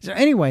 So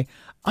anyway,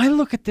 I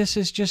look at this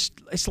as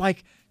it's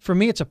like, for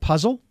me, it's a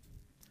puzzle.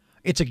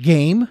 It's a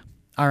game.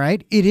 All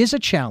right. It is a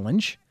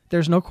challenge.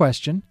 There's no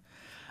question.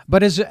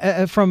 But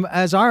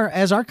as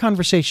our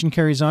conversation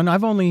carries on,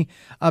 I've only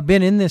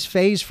been in this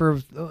phase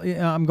for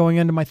I'm going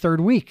into my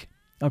third week.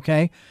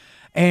 Okay.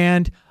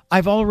 And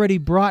I've already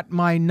brought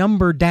my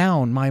number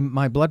down,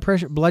 my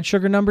blood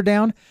sugar number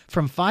down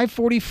from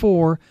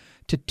 544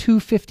 to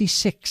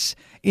 256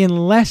 in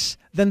less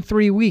than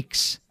 3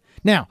 weeks.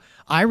 Now,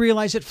 I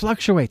realize it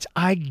fluctuates.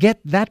 I get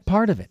that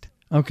part of it,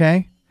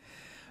 okay?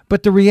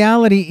 But the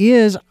reality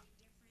is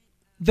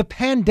the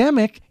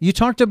pandemic, you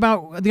talked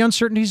about the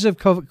uncertainties of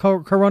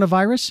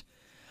coronavirus.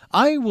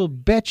 I will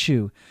bet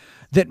you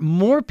that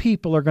more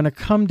people are going to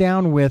come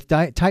down with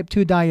type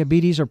 2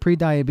 diabetes or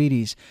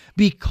prediabetes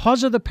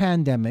because of the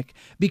pandemic,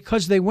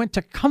 because they went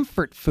to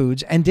comfort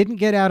foods and didn't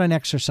get out and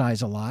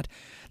exercise a lot,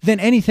 than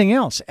anything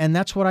else. And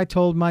that's what I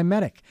told my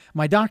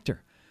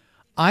doctor.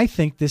 I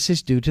think this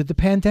is due to the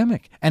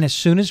pandemic. And as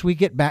soon as we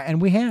get back,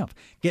 and we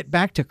get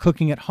back to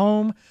cooking at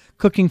home,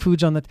 cooking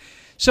foods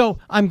So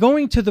I'm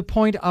going to the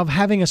point of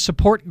having a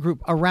support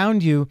group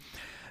around you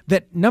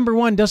that, number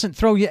one, doesn't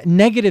throw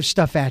negative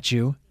stuff at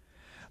you,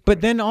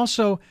 but then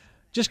also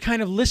just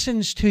kind of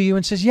listens to you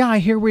and says, yeah, I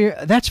hear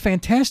that's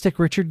fantastic,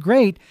 Richard,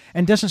 great,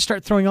 and doesn't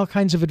start throwing all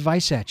kinds of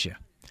advice at you.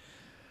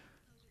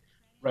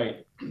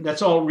 Right.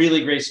 That's all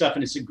really great stuff.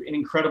 And it's an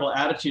incredible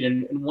attitude.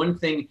 And one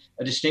thing,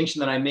 a distinction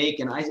that I make,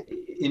 and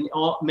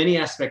many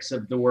aspects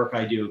of the work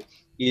I do,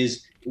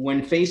 is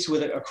when faced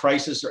with a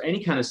crisis or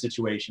any kind of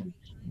situation,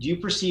 do you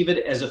perceive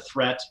it as a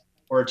threat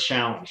or a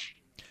challenge?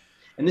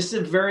 And this is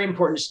a very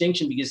important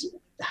distinction, because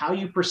how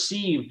you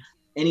perceive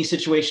any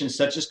situation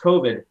such as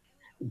COVID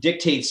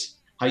dictates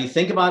how you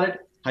think about it,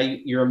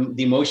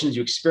 the emotions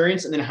you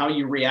experience, and then how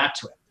you react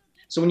to it.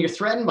 So when you're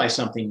threatened by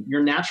something,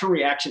 your natural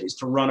reaction is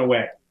to run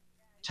away,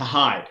 to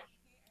hide,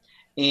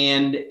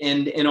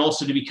 and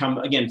also to become,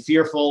 again,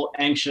 fearful,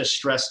 anxious,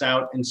 stressed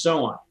out, and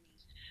so on.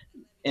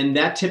 And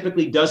that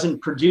typically doesn't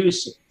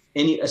produce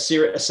a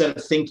set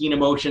of thinking,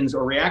 emotions,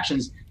 or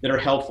reactions that are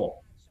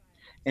helpful.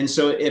 And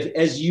so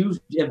as you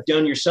have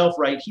done yourself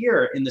right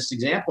here in this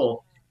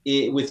example,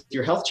 with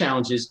your health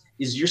challenges,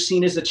 is you're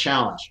seen as a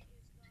challenge.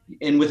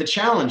 And with a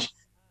challenge,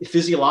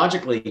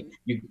 physiologically,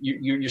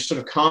 you're sort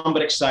of calm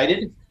but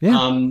excited.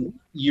 Yeah.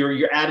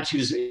 Your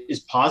attitude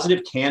is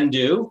positive, can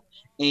do,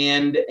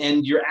 and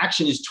your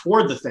action is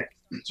toward the thing.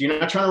 So you're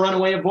not trying to run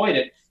away, avoid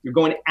it. You're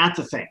going at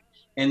the thing.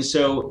 And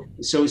so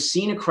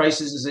seeing a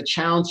crisis as a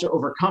challenge to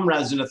overcome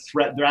rather than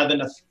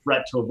a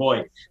threat to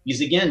avoid. Because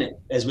again,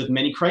 as with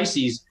many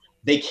crises,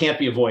 they can't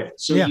be avoided.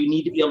 So You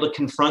need to be able to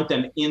confront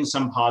them in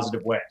some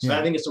positive way. So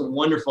I think it's a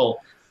wonderful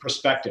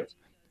perspective.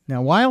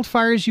 Now,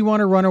 wildfires you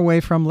want to run away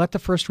from, let the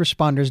first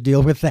responders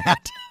deal with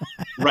that.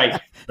 Right.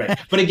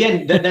 But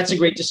again, that's a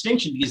great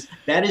distinction, because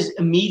that is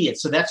immediate.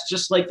 So that's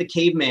just like the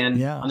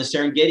caveman on the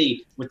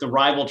Serengeti with the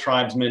rival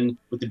tribesmen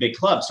with the big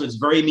club. So it's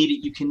very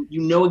immediate.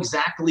 You know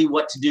exactly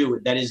what to do.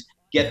 That is,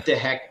 get the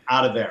heck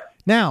out of there.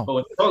 Now,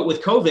 but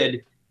with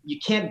COVID, you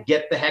can't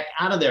get the heck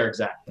out of there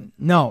exactly.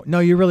 No,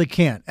 you really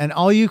can't. And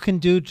all you can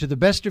do to the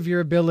best of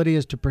your ability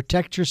is to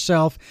protect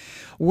yourself,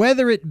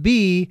 whether it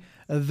be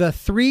the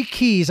 3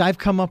 keys. I've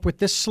come up with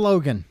this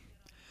slogan: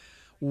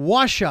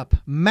 wash up,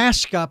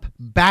 mask up,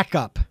 back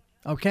up.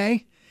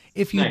 Okay?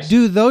 If you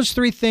do those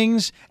 3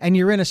 things and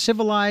you're in a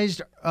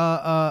civilized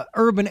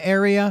urban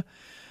area,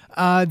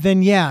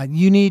 then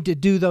you need to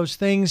do those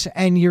things,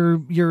 and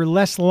you're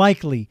less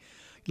likely,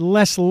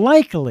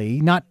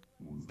 not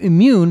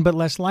immune, but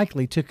less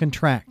likely to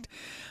contract.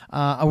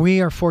 We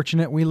are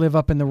fortunate. We live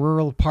up in the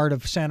rural part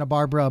of Santa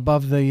Barbara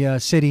above the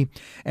city,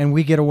 and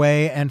we get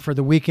away. And for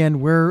the weekend,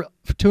 we're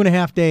for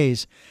 2.5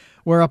 days.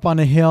 We're up on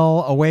a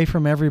hill away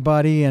from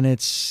everybody, and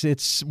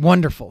it's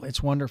wonderful.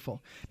 It's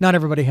wonderful. Not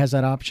everybody has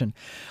that option.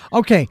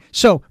 Okay,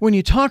 so when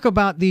you talk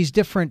about these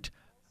different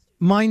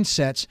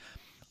mindsets,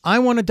 I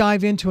want to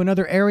dive into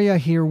another area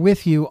here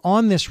with you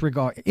in this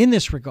regard,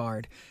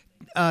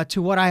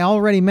 to what I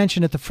already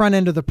mentioned at the front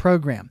end of the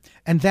program,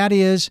 and that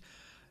is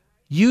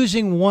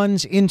using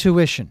one's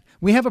intuition.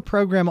 We have a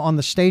program on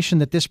the station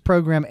that this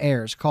program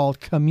airs called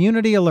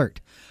Community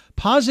Alert: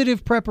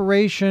 Positive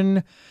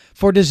Preparation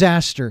for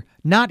Disaster,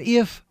 not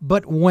if,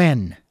 but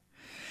when.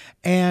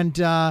 And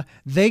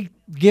they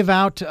give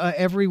out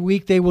every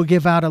week, they will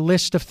give out a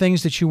list of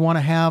things that you want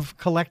to have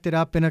collected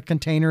up in a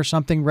container or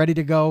something, ready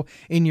to go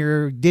in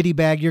your ditty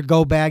bag, your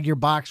go bag, your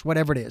box,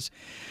 whatever it is.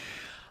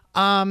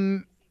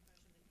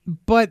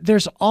 But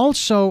there's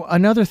also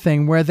another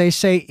thing where they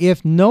say,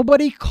 if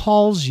nobody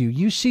calls you,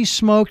 you see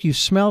smoke, you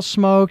smell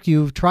smoke,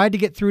 you've tried to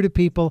get through to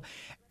people,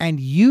 and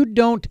you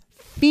don't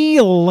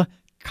feel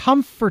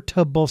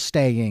comfortable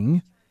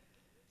staying,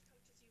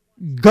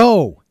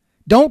 go.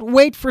 Don't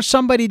wait for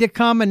somebody to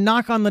come and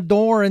knock on the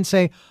door and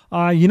say,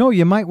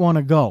 you might want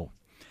to go.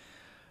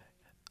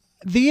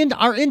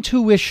 Our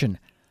intuition.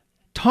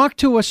 Talk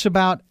to us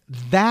about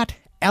that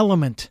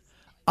element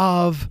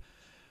of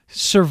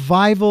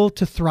survival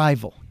to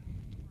thrival?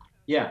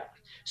 Yeah.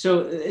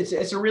 So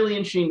it's a really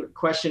interesting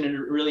question and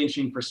a really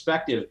interesting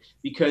perspective,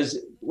 because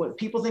what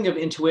people think of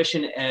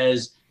intuition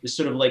as this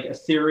sort of like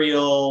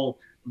ethereal,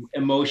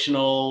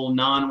 emotional,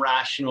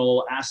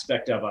 non-rational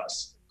aspect of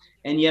us.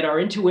 And yet our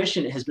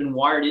intuition has been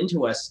wired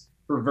into us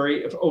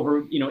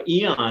over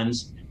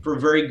eons for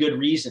very good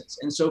reasons.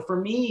 And so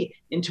for me,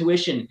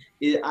 intuition,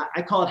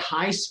 I call it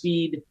high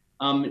speed,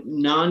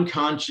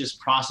 non-conscious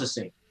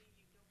processing.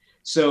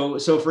 So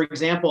for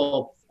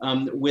example,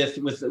 with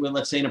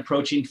let's say an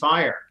approaching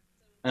fire,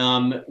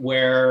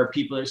 where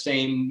people are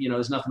saying,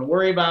 there's nothing to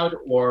worry about,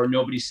 or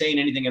nobody's saying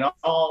anything at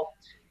all,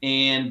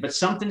 but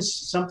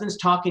something's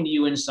talking to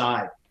you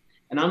inside.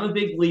 And I'm a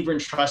big believer in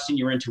trusting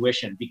your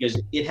intuition,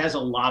 because it has a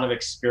lot of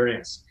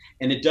experience,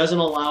 and it doesn't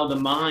allow the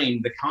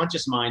mind, the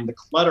conscious mind, the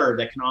clutter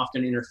that can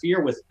often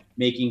interfere with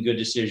making good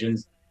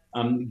decisions,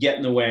 get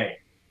in the way.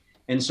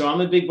 And so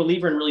I'm a big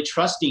believer in really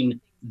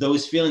trusting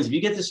those feelings. If you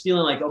get this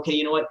feeling like, okay,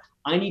 you know what,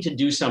 I need to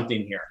do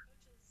something here,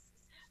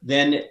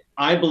 then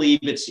I believe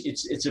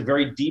it's a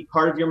very deep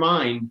part of your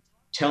mind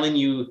telling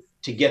you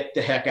to get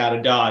the heck out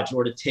of Dodge,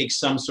 or to take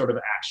some sort of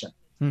action.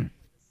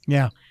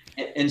 Yeah.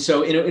 And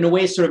so in a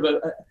way, it's sort of a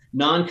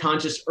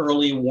non-conscious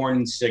early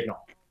warning signal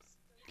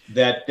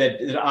that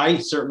I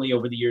certainly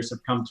over the years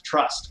have come to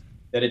trust,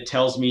 that it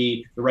tells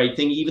me the right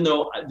thing, even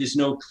though there's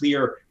no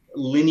clear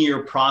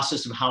linear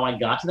process of how I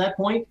got to that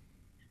point.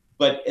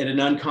 But at an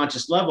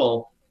unconscious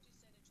level,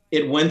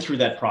 it went through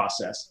that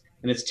process,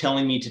 and it's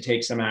telling me to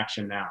take some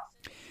action now.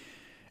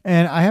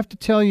 And I have to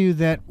tell you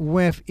that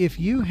if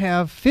you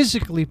have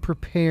physically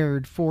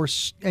prepared for,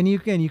 and you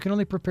can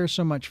only prepare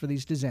so much for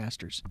these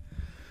disasters,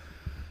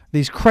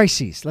 these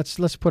crises,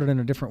 let's put it in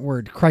a different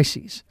word,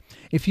 crises.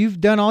 If you've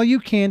done all you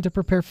can to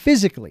prepare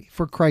physically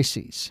for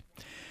crises,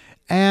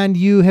 and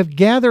you have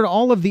gathered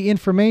all of the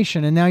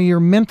information, and now your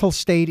mental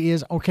state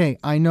is, okay,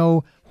 I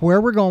know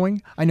where we're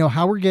going, I know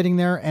how we're getting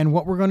there, and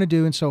what we're going to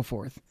do, and so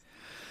forth,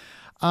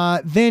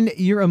 then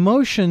your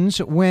emotions,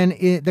 when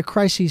the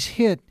crises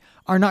hit,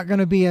 are not going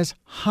to be as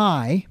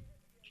high,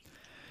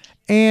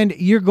 and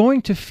you're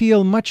going to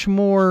feel much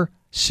more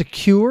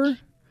secure,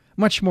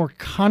 much more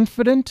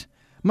confident,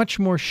 much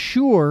more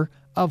sure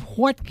of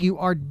what you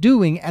are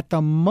doing at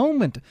the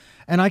moment.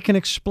 And I can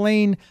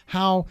explain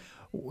how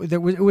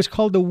it was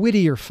called the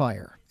Whittier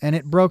Fire, and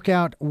it broke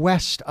out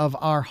west of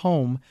our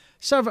home,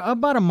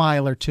 about a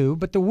mile or two,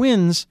 but the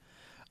winds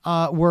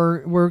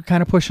were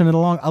kind of pushing it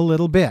along a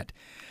little bit.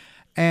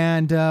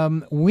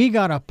 And we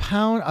got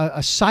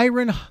a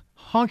siren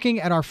honking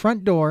at our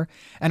front door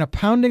and a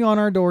pounding on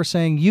our door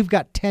saying, "You've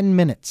got 10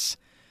 minutes.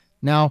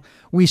 Now,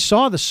 we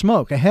saw the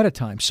smoke ahead of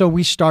time, so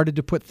we started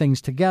to put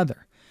things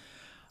together.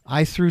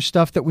 I threw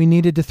stuff that we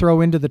needed to throw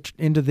into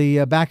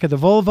the back of the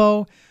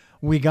Volvo.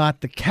 We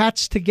got the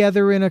cats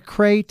together in a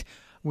crate.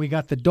 We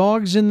got the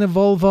dogs in the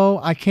Volvo.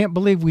 I can't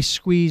believe we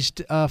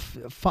squeezed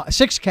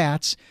 6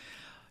 cats,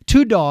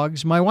 2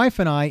 dogs, my wife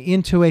and I,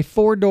 into a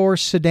 4-door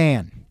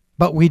sedan.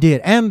 But we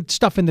did, and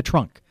stuff in the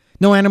trunk.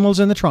 No animals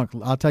in the trunk,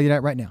 I'll tell you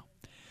that right now.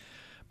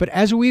 But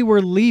as we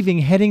were leaving,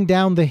 heading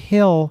down the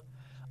hill,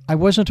 I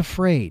wasn't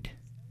afraid.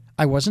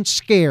 I wasn't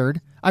scared.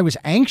 I was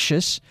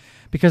anxious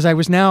because I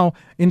was now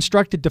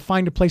instructed to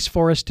find a place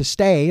for us to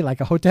stay,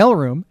 like a hotel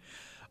room.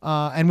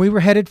 And we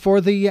were headed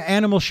for the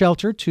animal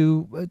shelter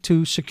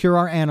to secure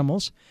our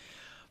animals.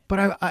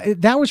 But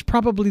that was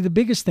probably the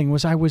biggest thing,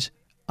 was I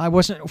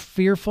wasn't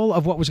fearful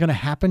of what was going to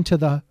happen to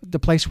the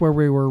place where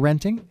we were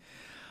renting,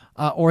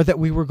 or that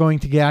we were going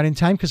to get out in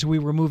time because we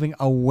were moving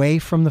away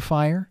from the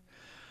fire.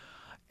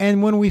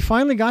 And when we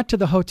finally got to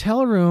the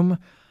hotel room,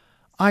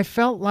 I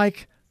felt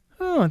like,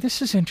 oh,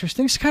 this is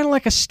interesting. It's kind of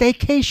like a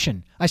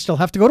staycation. I still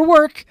have to go to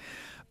work,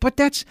 but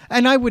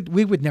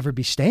we would never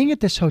be staying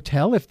at this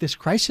hotel if this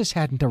crisis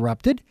hadn't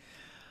erupted.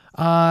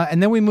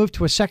 And then we moved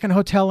to a second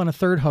hotel and a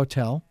third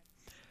hotel.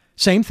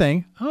 Same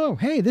thing. Oh,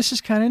 hey, this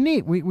is kind of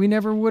neat. We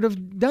never would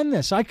have done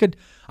this. I could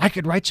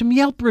write some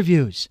Yelp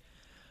reviews.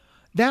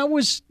 That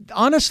was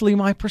honestly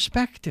my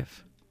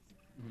perspective,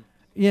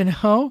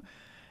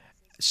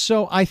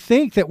 So I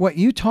think that what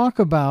you talk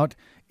about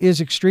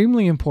is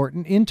extremely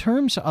important in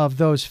terms of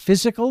those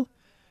physical,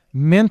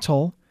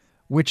 mental,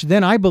 which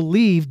then I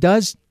believe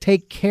does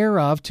take care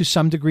of, to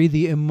some degree,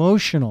 the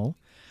emotional,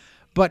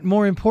 but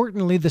more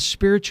importantly, the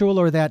spiritual,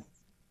 or that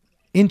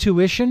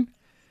intuition.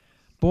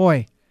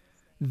 Boy,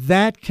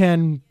 that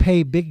can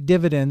pay big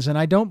dividends, and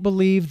I don't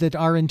believe that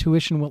our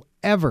intuition will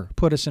ever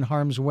put us in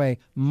harm's way.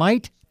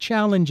 Might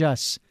challenge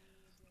us,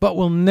 but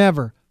will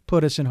never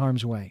put us in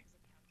harm's way.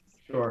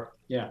 Sure.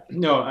 Yeah.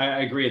 No, I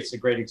agree. It's a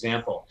great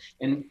example.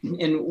 And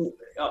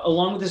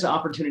along with this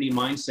opportunity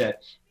mindset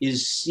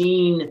is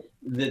seeing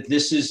that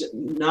this is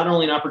not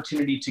only an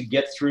opportunity to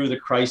get through the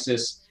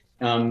crisis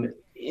in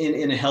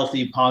a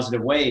healthy,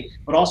 positive way,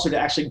 but also to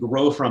actually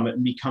grow from it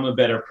and become a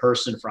better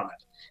person from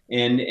it.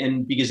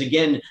 And because,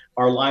 again,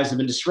 our lives have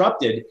been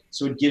disrupted,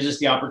 so it gives us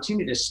the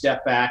opportunity to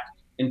step back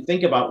and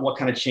think about what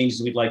kind of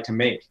changes we'd like to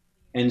make.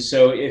 And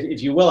so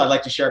if you will, I'd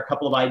like to share a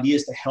couple of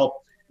ideas to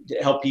help to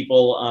help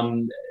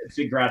people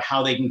figure out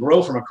how they can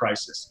grow from a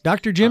crisis.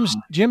 Dr.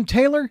 Jim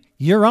Taylor,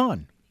 you're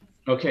on.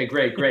 Okay,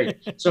 great.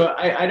 So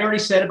I'd already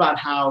said about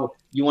how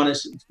you want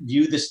to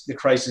view the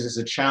crisis as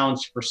a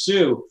challenge to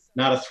pursue,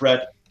 not a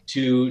threat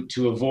to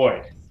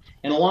avoid.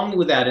 And along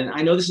with that, and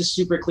I know this is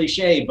super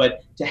cliche,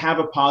 but to have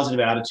a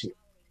positive attitude.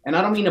 And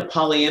I don't mean a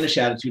Pollyannish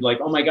attitude like,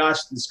 oh my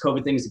gosh, this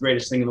COVID thing is the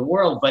greatest thing in the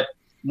world, but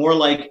more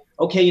like,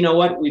 okay, you know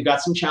what? We've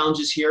got some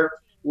challenges here.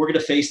 We're going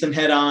to face them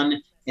head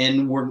on,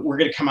 and we're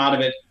going to come out of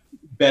it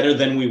better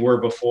than we were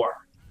before.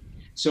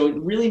 So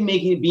really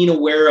being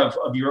aware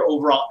of your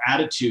overall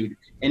attitude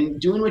and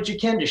doing what you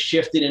can to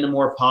shift it in a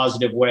more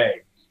positive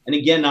way. And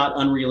again, not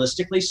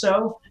unrealistically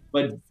so,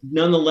 but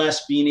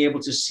nonetheless being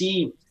able to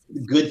see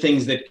good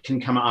things that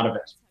can come out of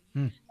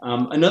it.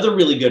 Another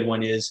really good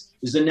one is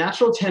the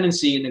natural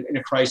tendency in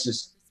a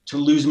crisis to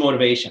lose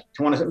motivation,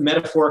 to want to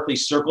metaphorically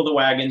circle the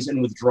wagons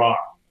and withdraw.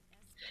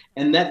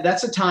 And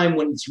that's a time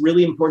when it's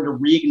really important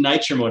to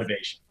reignite your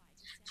motivation.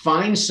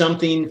 Find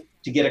something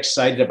to get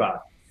excited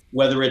about,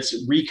 whether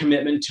it's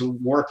recommitment to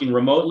working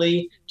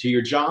remotely, to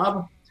your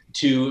job,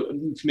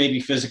 to maybe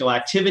physical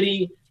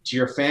activity, to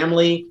your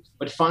family,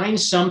 but find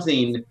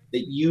something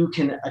that you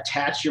can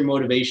attach your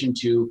motivation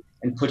to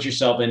and put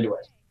yourself into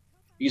it.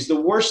 Because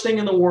the worst thing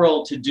in the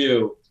world to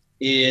do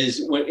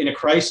is, when in a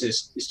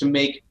crisis, is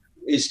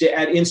to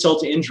add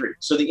insult to injury.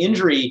 So the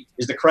injury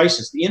is the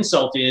crisis. The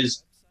insult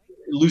is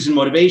losing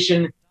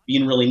motivation,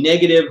 being really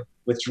negative,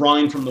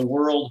 withdrawing from the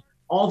world.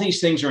 All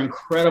these things are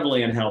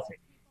incredibly unhealthy.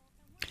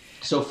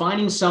 So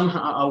finding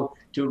somehow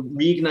to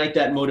reignite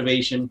that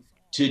motivation,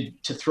 to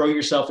throw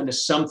yourself into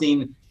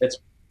something that's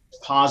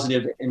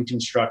positive and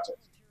constructive.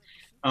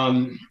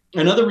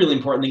 Another really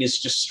important thing is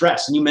just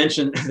stress. And you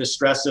mentioned the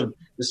stress of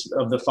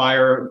the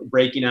fire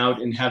breaking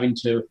out and having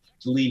to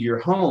leave your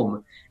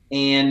home.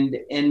 And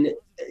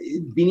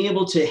being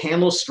able to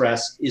handle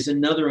stress is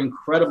another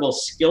incredible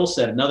skill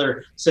set,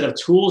 another set of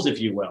tools, if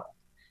you will.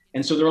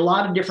 And so there are a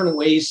lot of different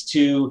ways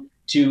to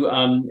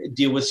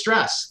deal with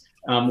stress,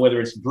 whether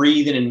it's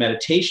breathing and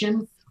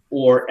meditation,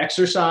 or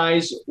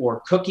exercise,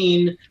 or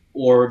cooking,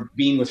 or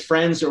being with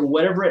friends, or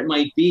whatever it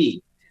might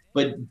be.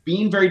 But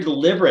being very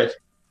deliberate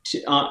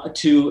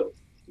to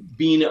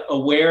being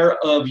aware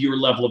of your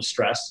level of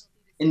stress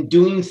and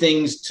doing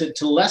things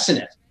to lessen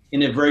it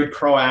in a very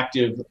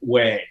proactive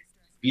way.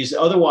 Because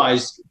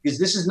otherwise, because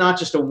this is not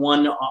just a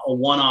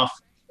one-off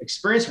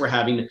experience we're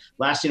having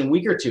lasting a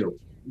week or two.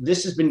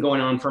 This has been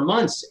going on for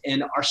months,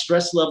 and our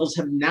stress levels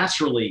have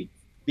naturally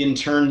been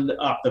turned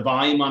up. The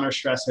volume on our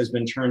stress has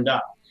been turned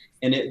up.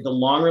 And the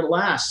longer it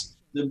lasts,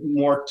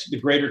 the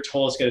greater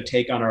toll it's going to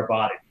take on our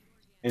body.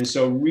 And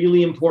so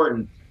really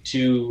important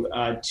to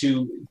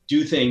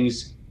do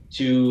things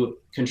to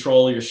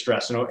control your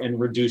stress and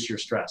reduce your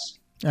stress.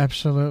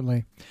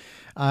 Absolutely.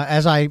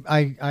 As I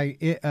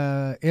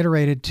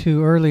iterated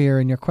to earlier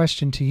in your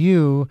question to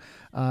you,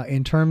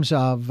 in terms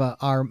of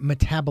our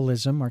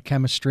metabolism, our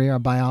chemistry, our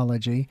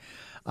biology,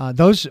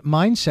 those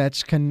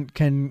mindsets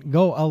can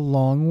go a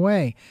long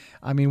way.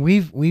 I mean,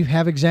 we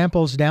have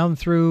examples down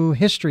through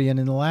history and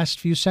in the last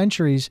few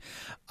centuries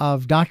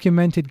of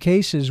documented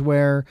cases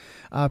where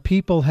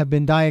people have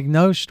been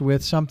diagnosed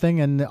with something,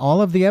 and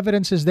all of the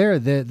evidence is there.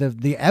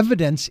 The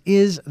evidence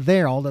is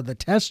there. All of the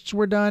tests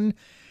were done,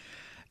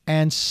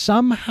 and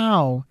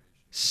somehow,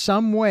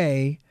 some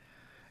way,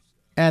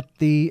 at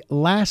the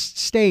last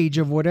stage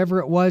of whatever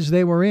it was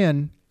they were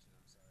in,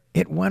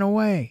 it went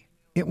away.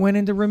 It went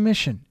into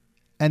remission.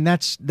 And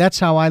that's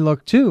how I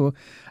look too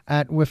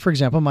with, for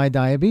example, my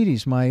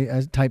diabetes,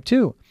 my type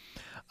 2.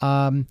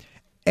 From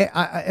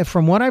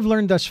what I've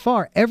learned thus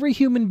far, every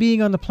human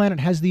being on the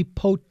planet has the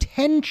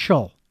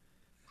potential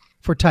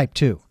for type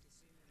 2.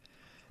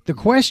 The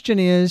question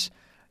is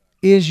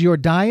your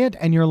diet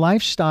and your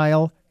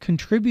lifestyle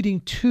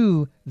contributing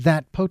to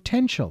that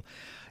potential?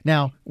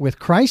 Now, with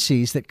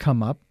crises that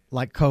come up,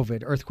 like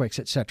COVID, earthquakes,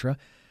 etc.,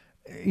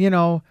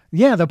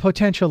 the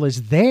potential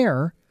is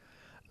there.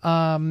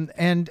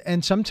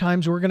 And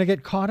sometimes we're going to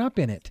get caught up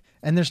in it,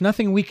 and there's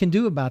nothing we can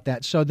do about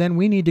that. So then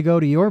we need to go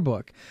to your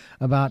book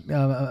about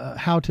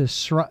how to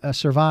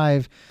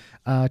survive,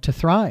 to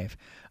thrive.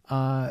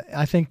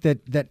 I think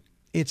that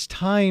it's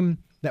time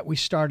that we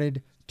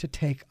started to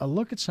take a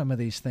look at some of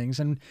these things.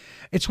 And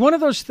it's one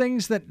of those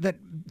things that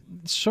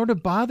sort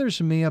of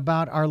bothers me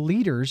about our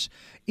leaders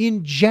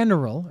in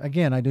general.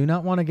 Again, I do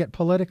not want to get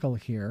political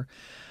here,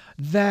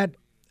 that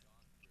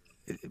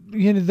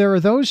there are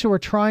those who are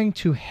trying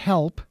to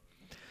help,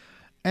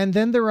 and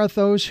then there are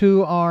those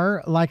who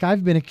are, like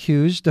I've been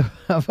accused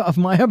of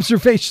my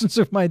observations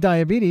of my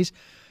diabetes,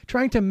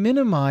 trying to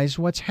minimize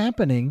what's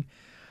happening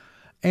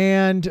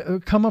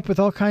and come up with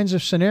all kinds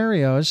of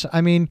scenarios. I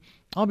mean,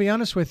 I'll be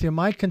honest with you,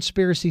 my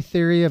conspiracy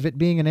theory of it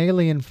being an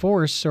alien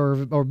force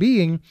or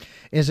being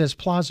is as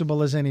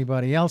plausible as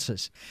anybody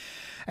else's.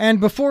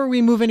 And before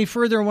we move any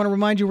further, I want to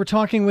remind you we're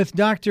talking with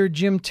Dr.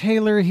 Jim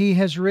Taylor. He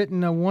has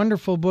written a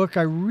wonderful book.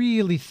 I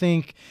really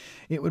think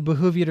it would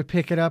behoove you to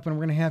pick it up, and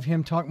we're going to have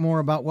him talk more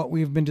about what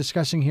we've been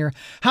discussing here: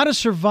 how to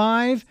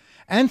survive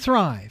and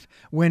thrive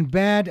when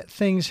bad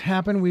things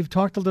happen. We've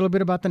talked a little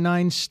bit about the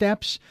 9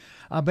 steps,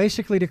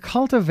 basically to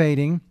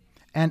cultivating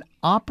an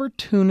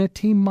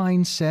opportunity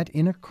mindset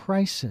in a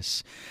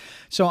crisis.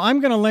 So I'm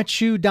going to let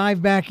you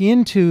dive back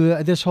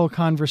into this whole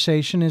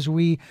conversation as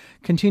we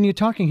continue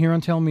talking here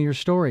on Tell Me Your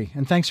Story.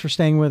 And thanks for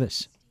staying with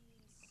us.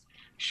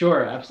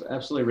 Sure,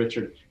 absolutely,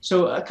 Richard.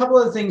 So a couple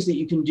of things that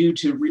you can do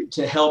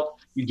to help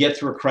you get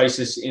through a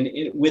crisis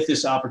with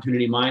this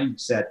opportunity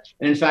mindset,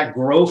 and in fact,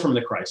 grow from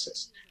the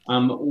crisis.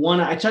 One,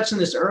 I touched on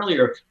this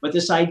earlier, but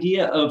this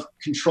idea of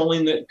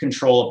controlling the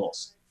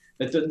controllables.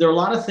 That there are a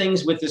lot of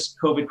things with this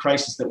COVID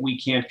crisis that we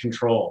can't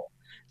control,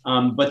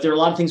 but there are a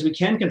lot of things we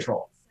can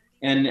control.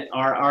 And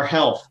our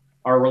health,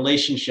 our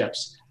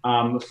relationships,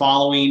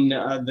 following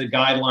the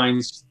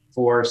guidelines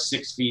for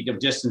 6 feet of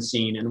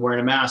distancing and wearing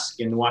a mask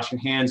and washing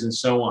hands and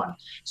so on.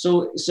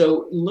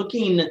 So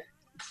looking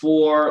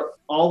for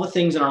all the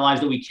things in our lives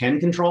that we can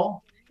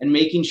control and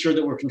making sure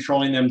that we're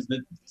controlling them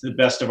to the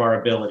best of our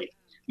ability.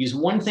 Because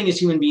one thing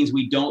as human beings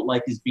we don't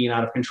like is being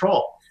out of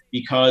control,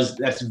 because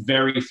that's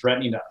very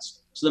threatening to us.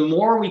 So the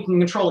more we can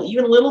control,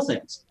 even little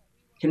things,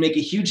 can make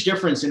a huge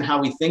difference in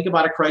how we think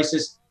about a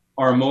crisis,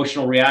 our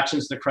emotional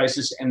reactions to the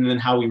crisis, and then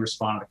how we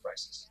respond to the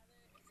crisis.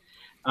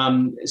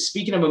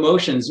 Speaking of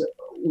emotions,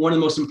 one of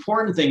the most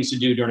important things to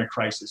do during a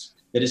crisis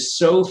that is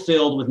so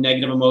filled with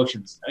negative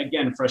emotions,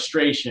 again,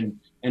 frustration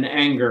and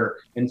anger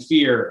and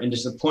fear and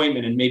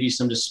disappointment and maybe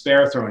some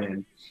despair thrown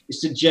in,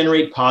 is to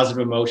generate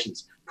positive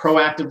emotions.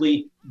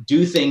 Proactively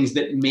do things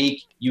that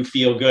make you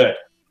feel good.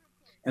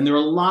 And there are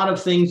a lot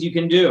of things you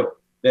can do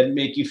that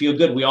make you feel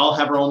good. We all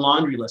have our own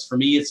laundry list. For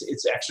me,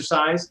 it's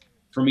exercise.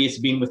 For me, it's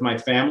being with my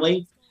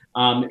family.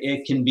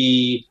 It can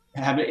be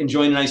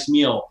enjoying a nice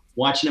meal,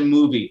 watching a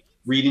movie,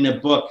 reading a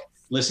book,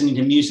 listening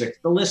to music.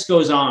 The list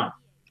goes on.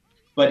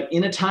 But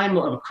in a time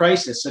of a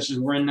crisis, such as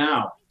we're in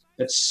now,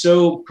 that's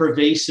so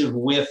pervasive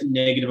with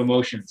negative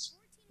emotions,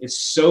 it's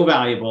so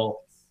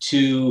valuable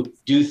to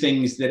do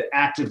things that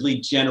actively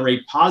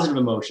generate positive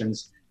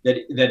emotions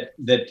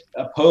that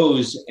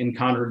oppose and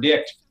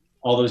contradict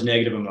all those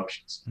negative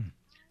emotions.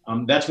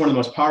 That's one of the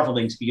most powerful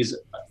things, because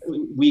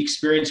we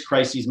experience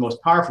crises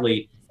most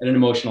powerfully at an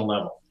emotional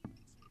level.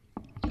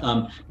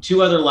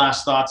 2 other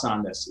last thoughts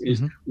on this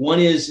is one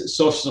is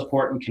social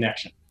support and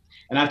connection.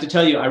 And I have to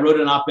tell you, I wrote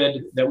an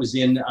op-ed that was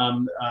in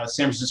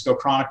San Francisco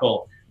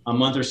Chronicle a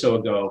month or so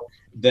ago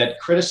that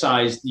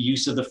criticized the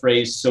use of the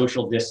phrase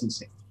social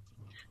distancing,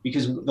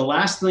 because the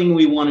last thing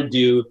we want to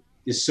do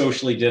is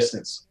socially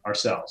distance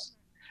ourselves.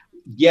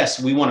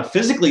 Yes, we want to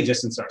physically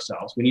distance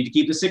ourselves. We need to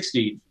keep the 6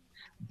 feet,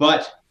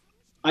 but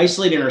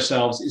isolating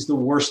ourselves is the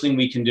worst thing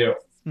we can do.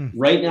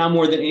 Right now,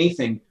 more than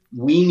anything,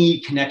 we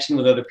need connection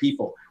with other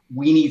people.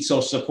 We need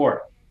social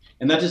support.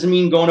 And that doesn't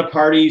mean going to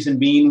parties and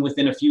being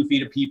within a few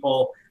feet of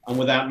people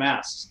without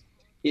masks.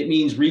 It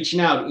means reaching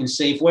out in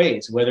safe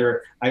ways,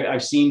 whether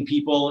I've seen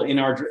people in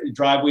our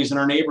driveways in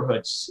our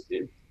neighborhoods,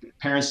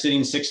 parents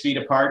sitting 6 feet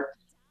apart,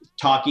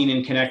 talking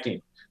and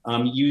connecting,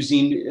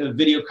 using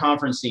video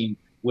conferencing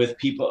with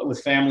people,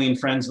 with family and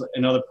friends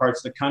in other parts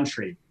of the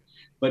country,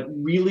 but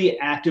really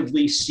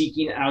actively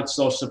seeking out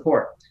social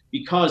support,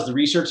 because the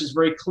research is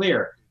very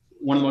clear.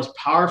 One of the most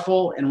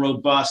powerful and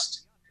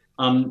robust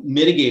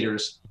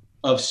mitigators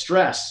of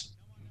stress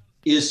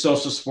is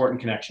social support and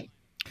connection.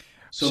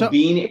 So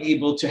being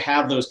able to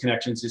have those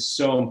connections is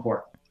so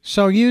important.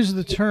 So use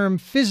the term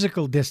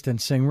physical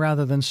distancing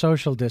rather than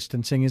social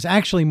distancing is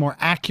actually more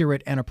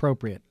accurate and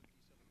appropriate.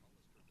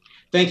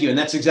 Thank you. And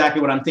that's exactly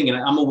what I'm thinking.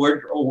 I'm a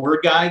word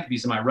guy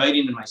because of my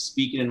writing and my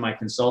speaking and my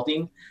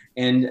consulting.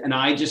 And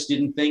I just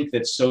didn't think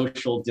that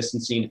social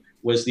distancing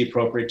was the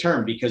appropriate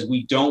term, because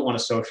we don't want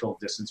to social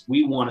distance.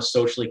 We want to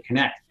socially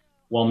connect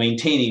while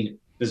maintaining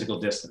physical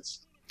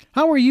distance.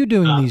 How are you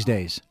doing these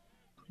days?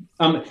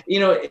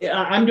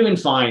 I'm doing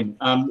fine.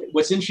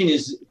 What's interesting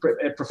is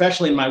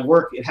professionally in my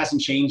work, it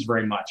hasn't changed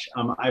very much.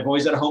 I've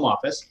always had a home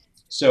office,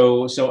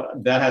 so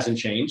that hasn't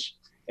changed.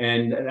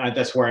 And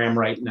that's where I am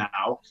right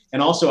now.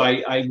 And also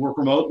I work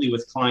remotely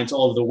with clients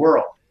all over the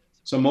world.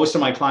 So most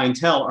of my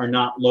clientele are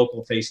not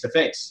local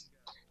face-to-face.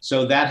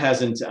 So that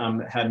hasn't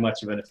had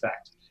much of an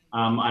effect.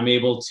 I'm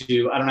able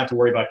to, I don't have to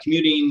worry about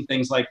commuting,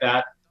 things like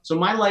that. So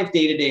my life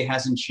day to day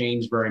hasn't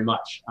changed very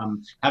much.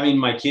 Having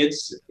my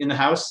kids in the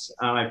house,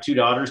 I have 2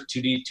 daughters,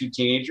 two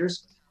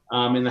teenagers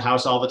in the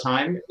house all the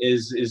time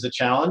is a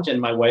challenge. And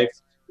my wife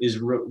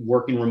is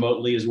working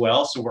remotely as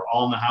well. So we're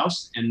all in the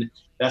house. And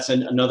that's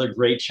another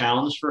great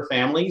challenge for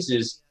families.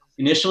 Is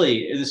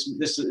initially,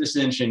 this is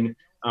an interesting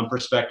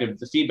perspective.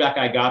 The feedback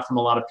I got from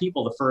a lot of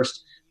people the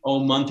first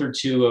month or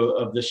two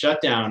of the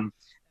shutdown,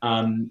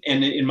 and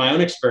in my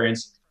own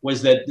experience,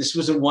 was that this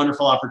was a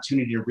wonderful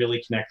opportunity to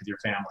really connect with your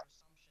family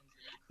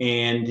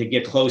and to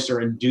get closer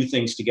and do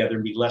things together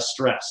and be less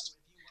stressed.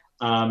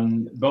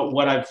 But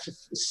what I've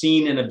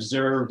seen and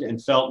observed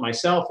and felt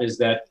myself is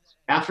that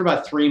after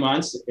about 3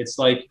 months, it's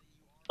like,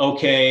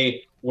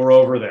 okay, we're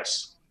over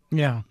this.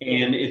 Yeah.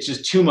 And it's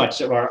just too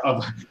much of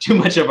ourselves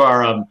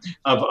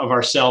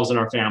and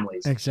our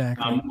families.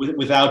 Exactly.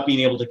 Without being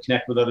able to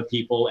connect with other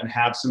people and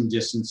have some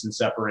distance and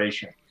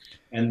separation.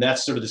 And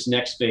that's sort of this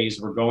next phase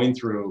we're going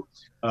through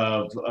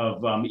of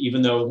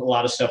even though a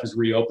lot of stuff is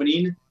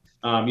reopening,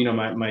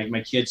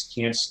 my kids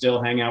can't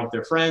still hang out with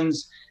their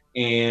friends,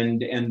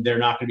 and they're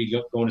not going to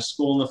be going to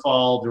school in the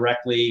fall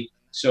directly.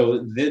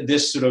 So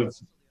this sort of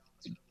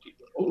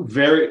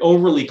very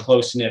overly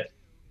close-knit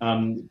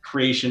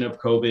creation of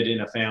COVID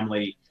in a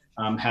family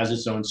has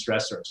its own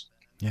stressors.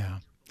 Yeah.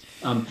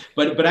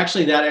 But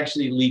actually, that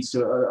actually leads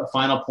to a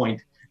final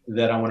point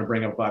that I want to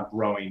bring up about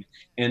growing.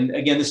 And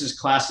again, this is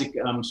classic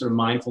sort of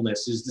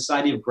mindfulness, is this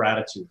idea of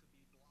gratitude.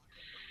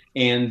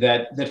 And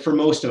that for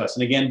most of us,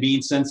 and again,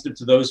 being sensitive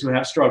to those who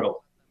have struggled,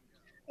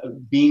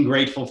 being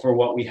grateful for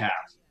what we have.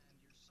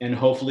 And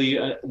hopefully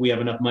we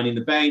have enough money in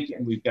the bank,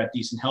 and we've got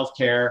decent health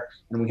care,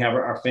 and we have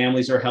our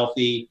families are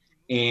healthy.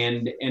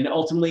 And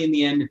ultimately, in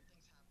the end,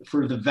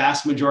 for the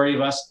vast majority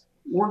of us,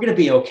 we're going to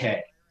be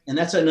okay. And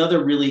that's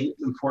another really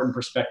important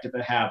perspective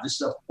to have. This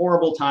is a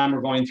horrible time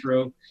we're going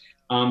through,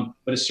 but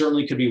it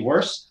certainly could be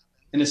worse,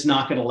 and it's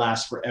not going to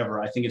last forever.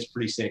 I think it's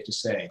pretty safe to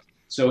say.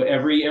 So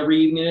every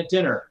evening at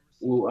dinner,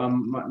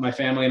 my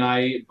family and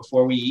I,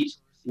 before we eat,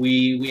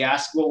 we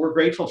ask what we're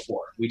grateful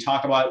for. We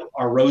talk about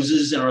our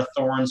roses and our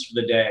thorns for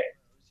the day.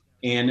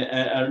 And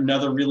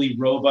another really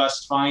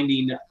robust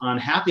finding on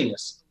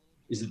happiness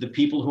is that the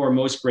people who are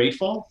most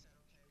grateful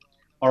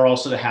are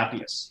also the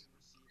happiest.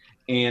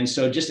 And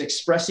so just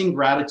expressing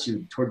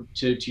gratitude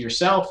to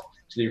yourself,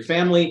 to your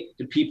family,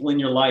 to people in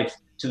your life,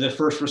 to the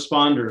first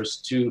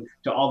responders, to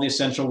all the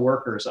essential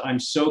workers. I'm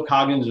so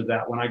cognizant of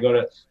that when I go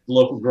to the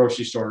local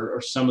grocery store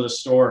or some of the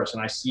stores,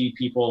 and I see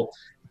people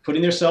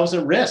putting themselves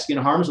at risk, in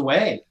harm's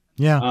way,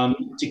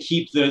 to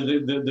keep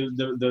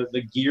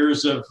the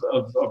gears of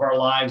our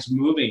lives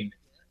moving.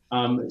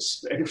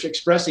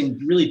 Expressing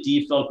really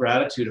deep felt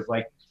gratitude of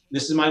like,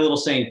 this is my little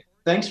saying,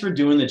 thanks for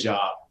doing the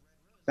job.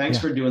 Thanks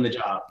for doing the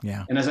job.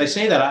 Yeah. And as I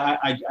say that,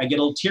 I get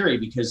a little teary,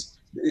 because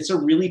it's a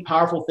really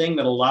powerful thing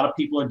that a lot of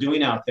people are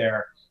doing out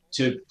there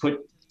to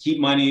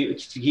keep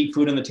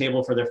food on the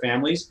table for their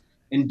families,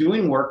 and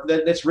doing work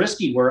that's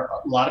risky, where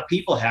a lot of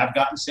people have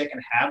gotten sick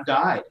and have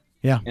died.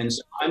 Yeah. And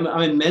so I'm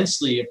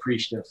immensely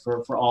appreciative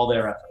for all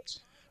their efforts.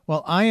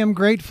 Well, I am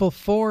grateful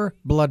for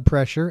blood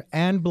pressure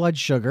and blood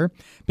sugar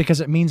because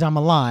it means I'm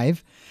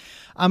alive.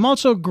 I'm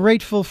also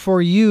grateful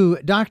for you,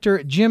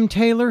 Dr. Jim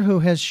Taylor, who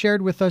has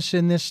shared with us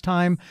in this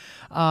time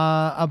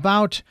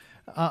about,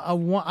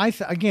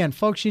 again,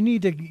 folks, you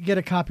need to get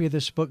a copy of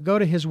this book. Go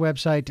to his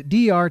website,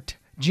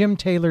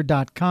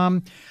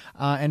 drjimtaylor.com,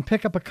 and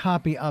pick up a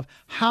copy of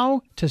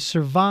How to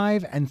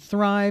Survive and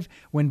Thrive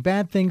When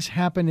Bad Things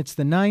Happen. It's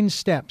the 9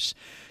 steps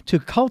to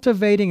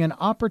cultivating an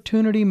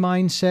opportunity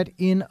mindset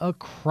in a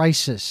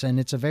crisis. And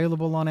it's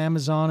available on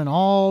Amazon and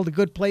all the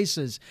good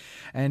places.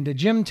 And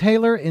Jim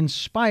Taylor,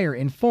 inspire,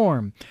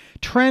 inform,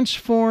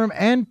 transform,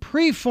 and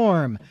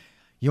preform.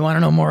 You want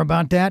to know more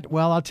about that?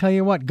 Well, I'll tell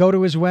you what, go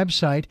to his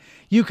website.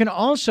 You can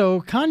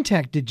also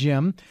contact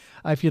Jim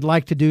if you'd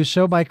like to do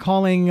so by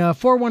calling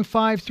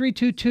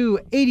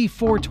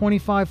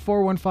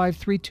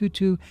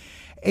 415-322-8425,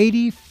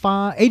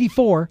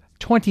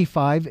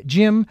 415-322-8425.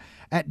 Jim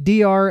at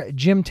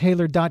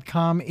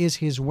drjimtaylor.com is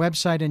his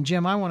website. And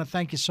Jim, I want to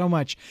thank you so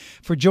much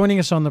for joining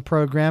us on the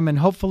program. And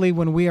hopefully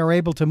when we are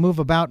able to move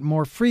about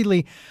more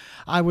freely,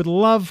 I would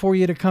love for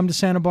you to come to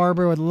Santa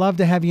Barbara. I would love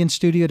to have you in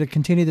studio to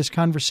continue this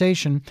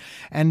conversation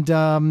and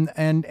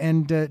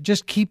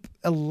just keep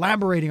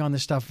elaborating on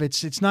this stuff.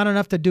 It's not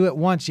enough to do it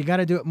once. You got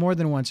to do it more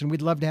than once. And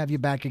we'd love to have you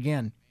back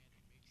again.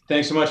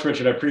 Thanks so much,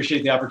 Richard. I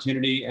appreciate the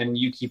opportunity, and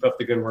you keep up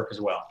the good work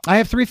as well. I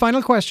have 3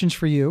 final questions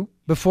for you.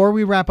 Before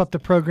we wrap up the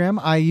program,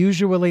 I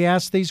usually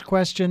ask these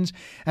questions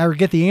or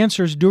get the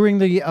answers during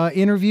the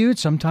interview.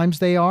 Sometimes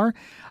they are.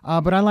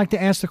 But I like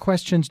to ask the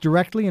questions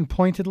directly and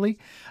pointedly.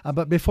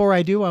 But before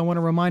I do, I want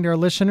to remind our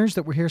listeners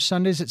that we're here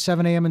Sundays at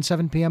 7 a.m. and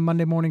 7 p.m.,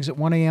 Monday mornings at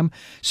 1 a.m.,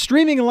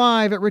 streaming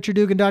live at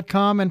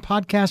richarddugan.com and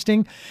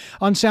podcasting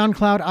on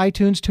SoundCloud,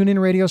 iTunes,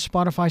 TuneIn Radio,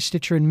 Spotify,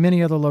 Stitcher, and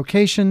many other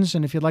locations.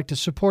 And if you'd like to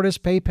support us,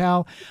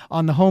 PayPal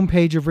on the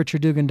homepage of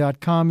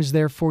richarddugan.com is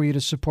there for you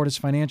to support us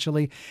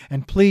financially.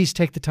 And please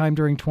take the time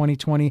during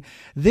 2020,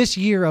 this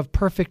year of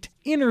perfect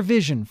inner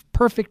vision,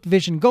 perfect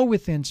vision. Go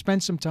within,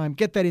 spend some time,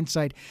 get that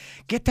insight,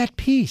 get that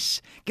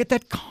peace, get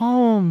that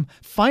calm,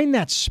 find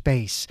that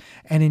space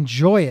and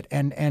enjoy it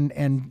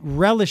and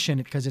relish in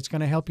it, because it's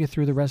going to help you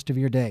through the rest of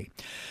your day.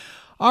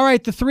 All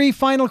right, the 3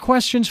 final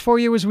questions for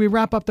you as we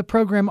wrap up the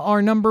program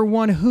are, number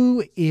 1,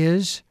 who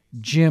is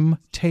Jim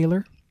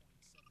Taylor?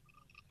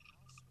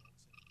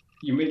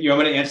 You want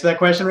me to answer that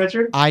question,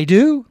 Richard? I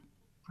do.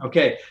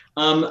 Okay.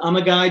 I'm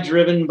a guy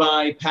driven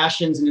by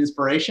passions and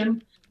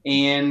inspiration.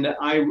 And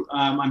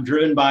I'm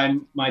driven by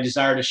my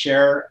desire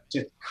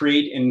to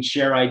create and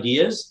share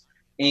ideas,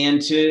 and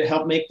to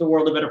help make the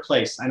world a better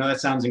place. I know that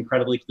sounds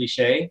incredibly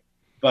cliche,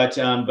 but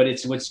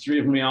it's what's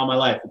driven me all my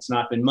life. It's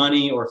not been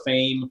money or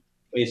fame.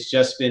 It's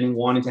just been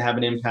wanting to have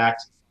an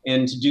impact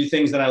and to do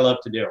things that I love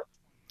to do.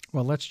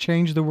 Well, let's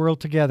change the world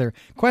together.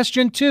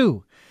 Question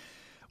 2.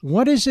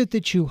 What is it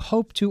that you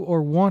hope to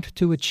or want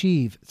to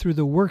achieve through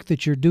the work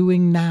that you're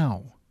doing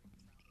now?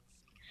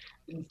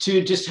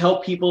 to just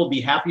help people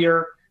be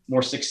happier,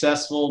 more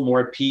successful,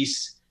 more at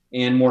peace,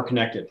 and more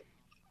connected.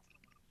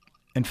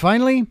 And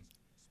finally,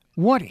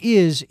 what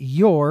is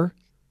your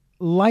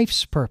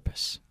life's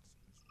purpose?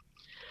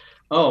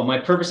 Oh, my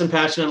purpose and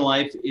passion in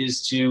life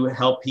is to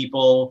help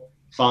people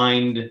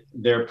find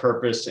their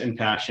purpose and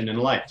passion in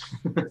life.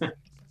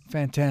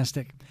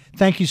 Fantastic.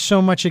 Thank you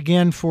so much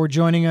again for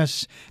joining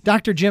us,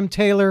 Dr. Jim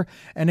Taylor.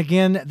 And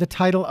again, the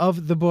title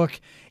of the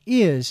book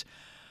is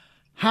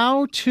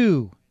How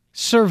to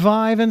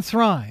Survive and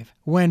Thrive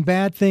When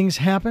Bad Things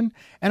Happen.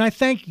 And I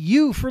thank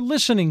you for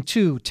listening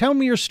to Tell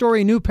Me Your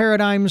Story, New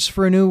Paradigms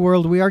for a New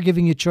World. We are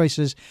giving you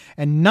choices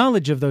and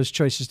knowledge of those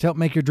choices to help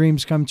make your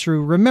dreams come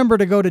true. Remember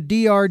to go to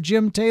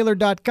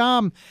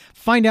drjimtaylor.com,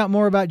 find out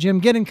more about Jim,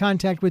 get in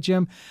contact with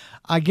Jim.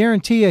 I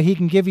guarantee you he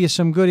can give you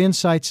some good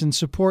insights and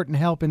support and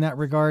help in that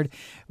regard,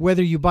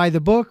 whether you buy the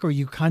book or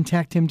you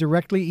contact him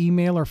directly,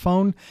 email or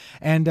phone.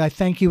 And I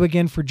thank you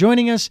again for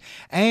joining us.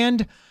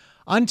 And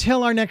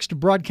until our next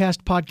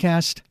broadcast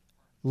podcast,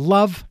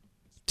 love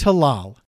to Lal.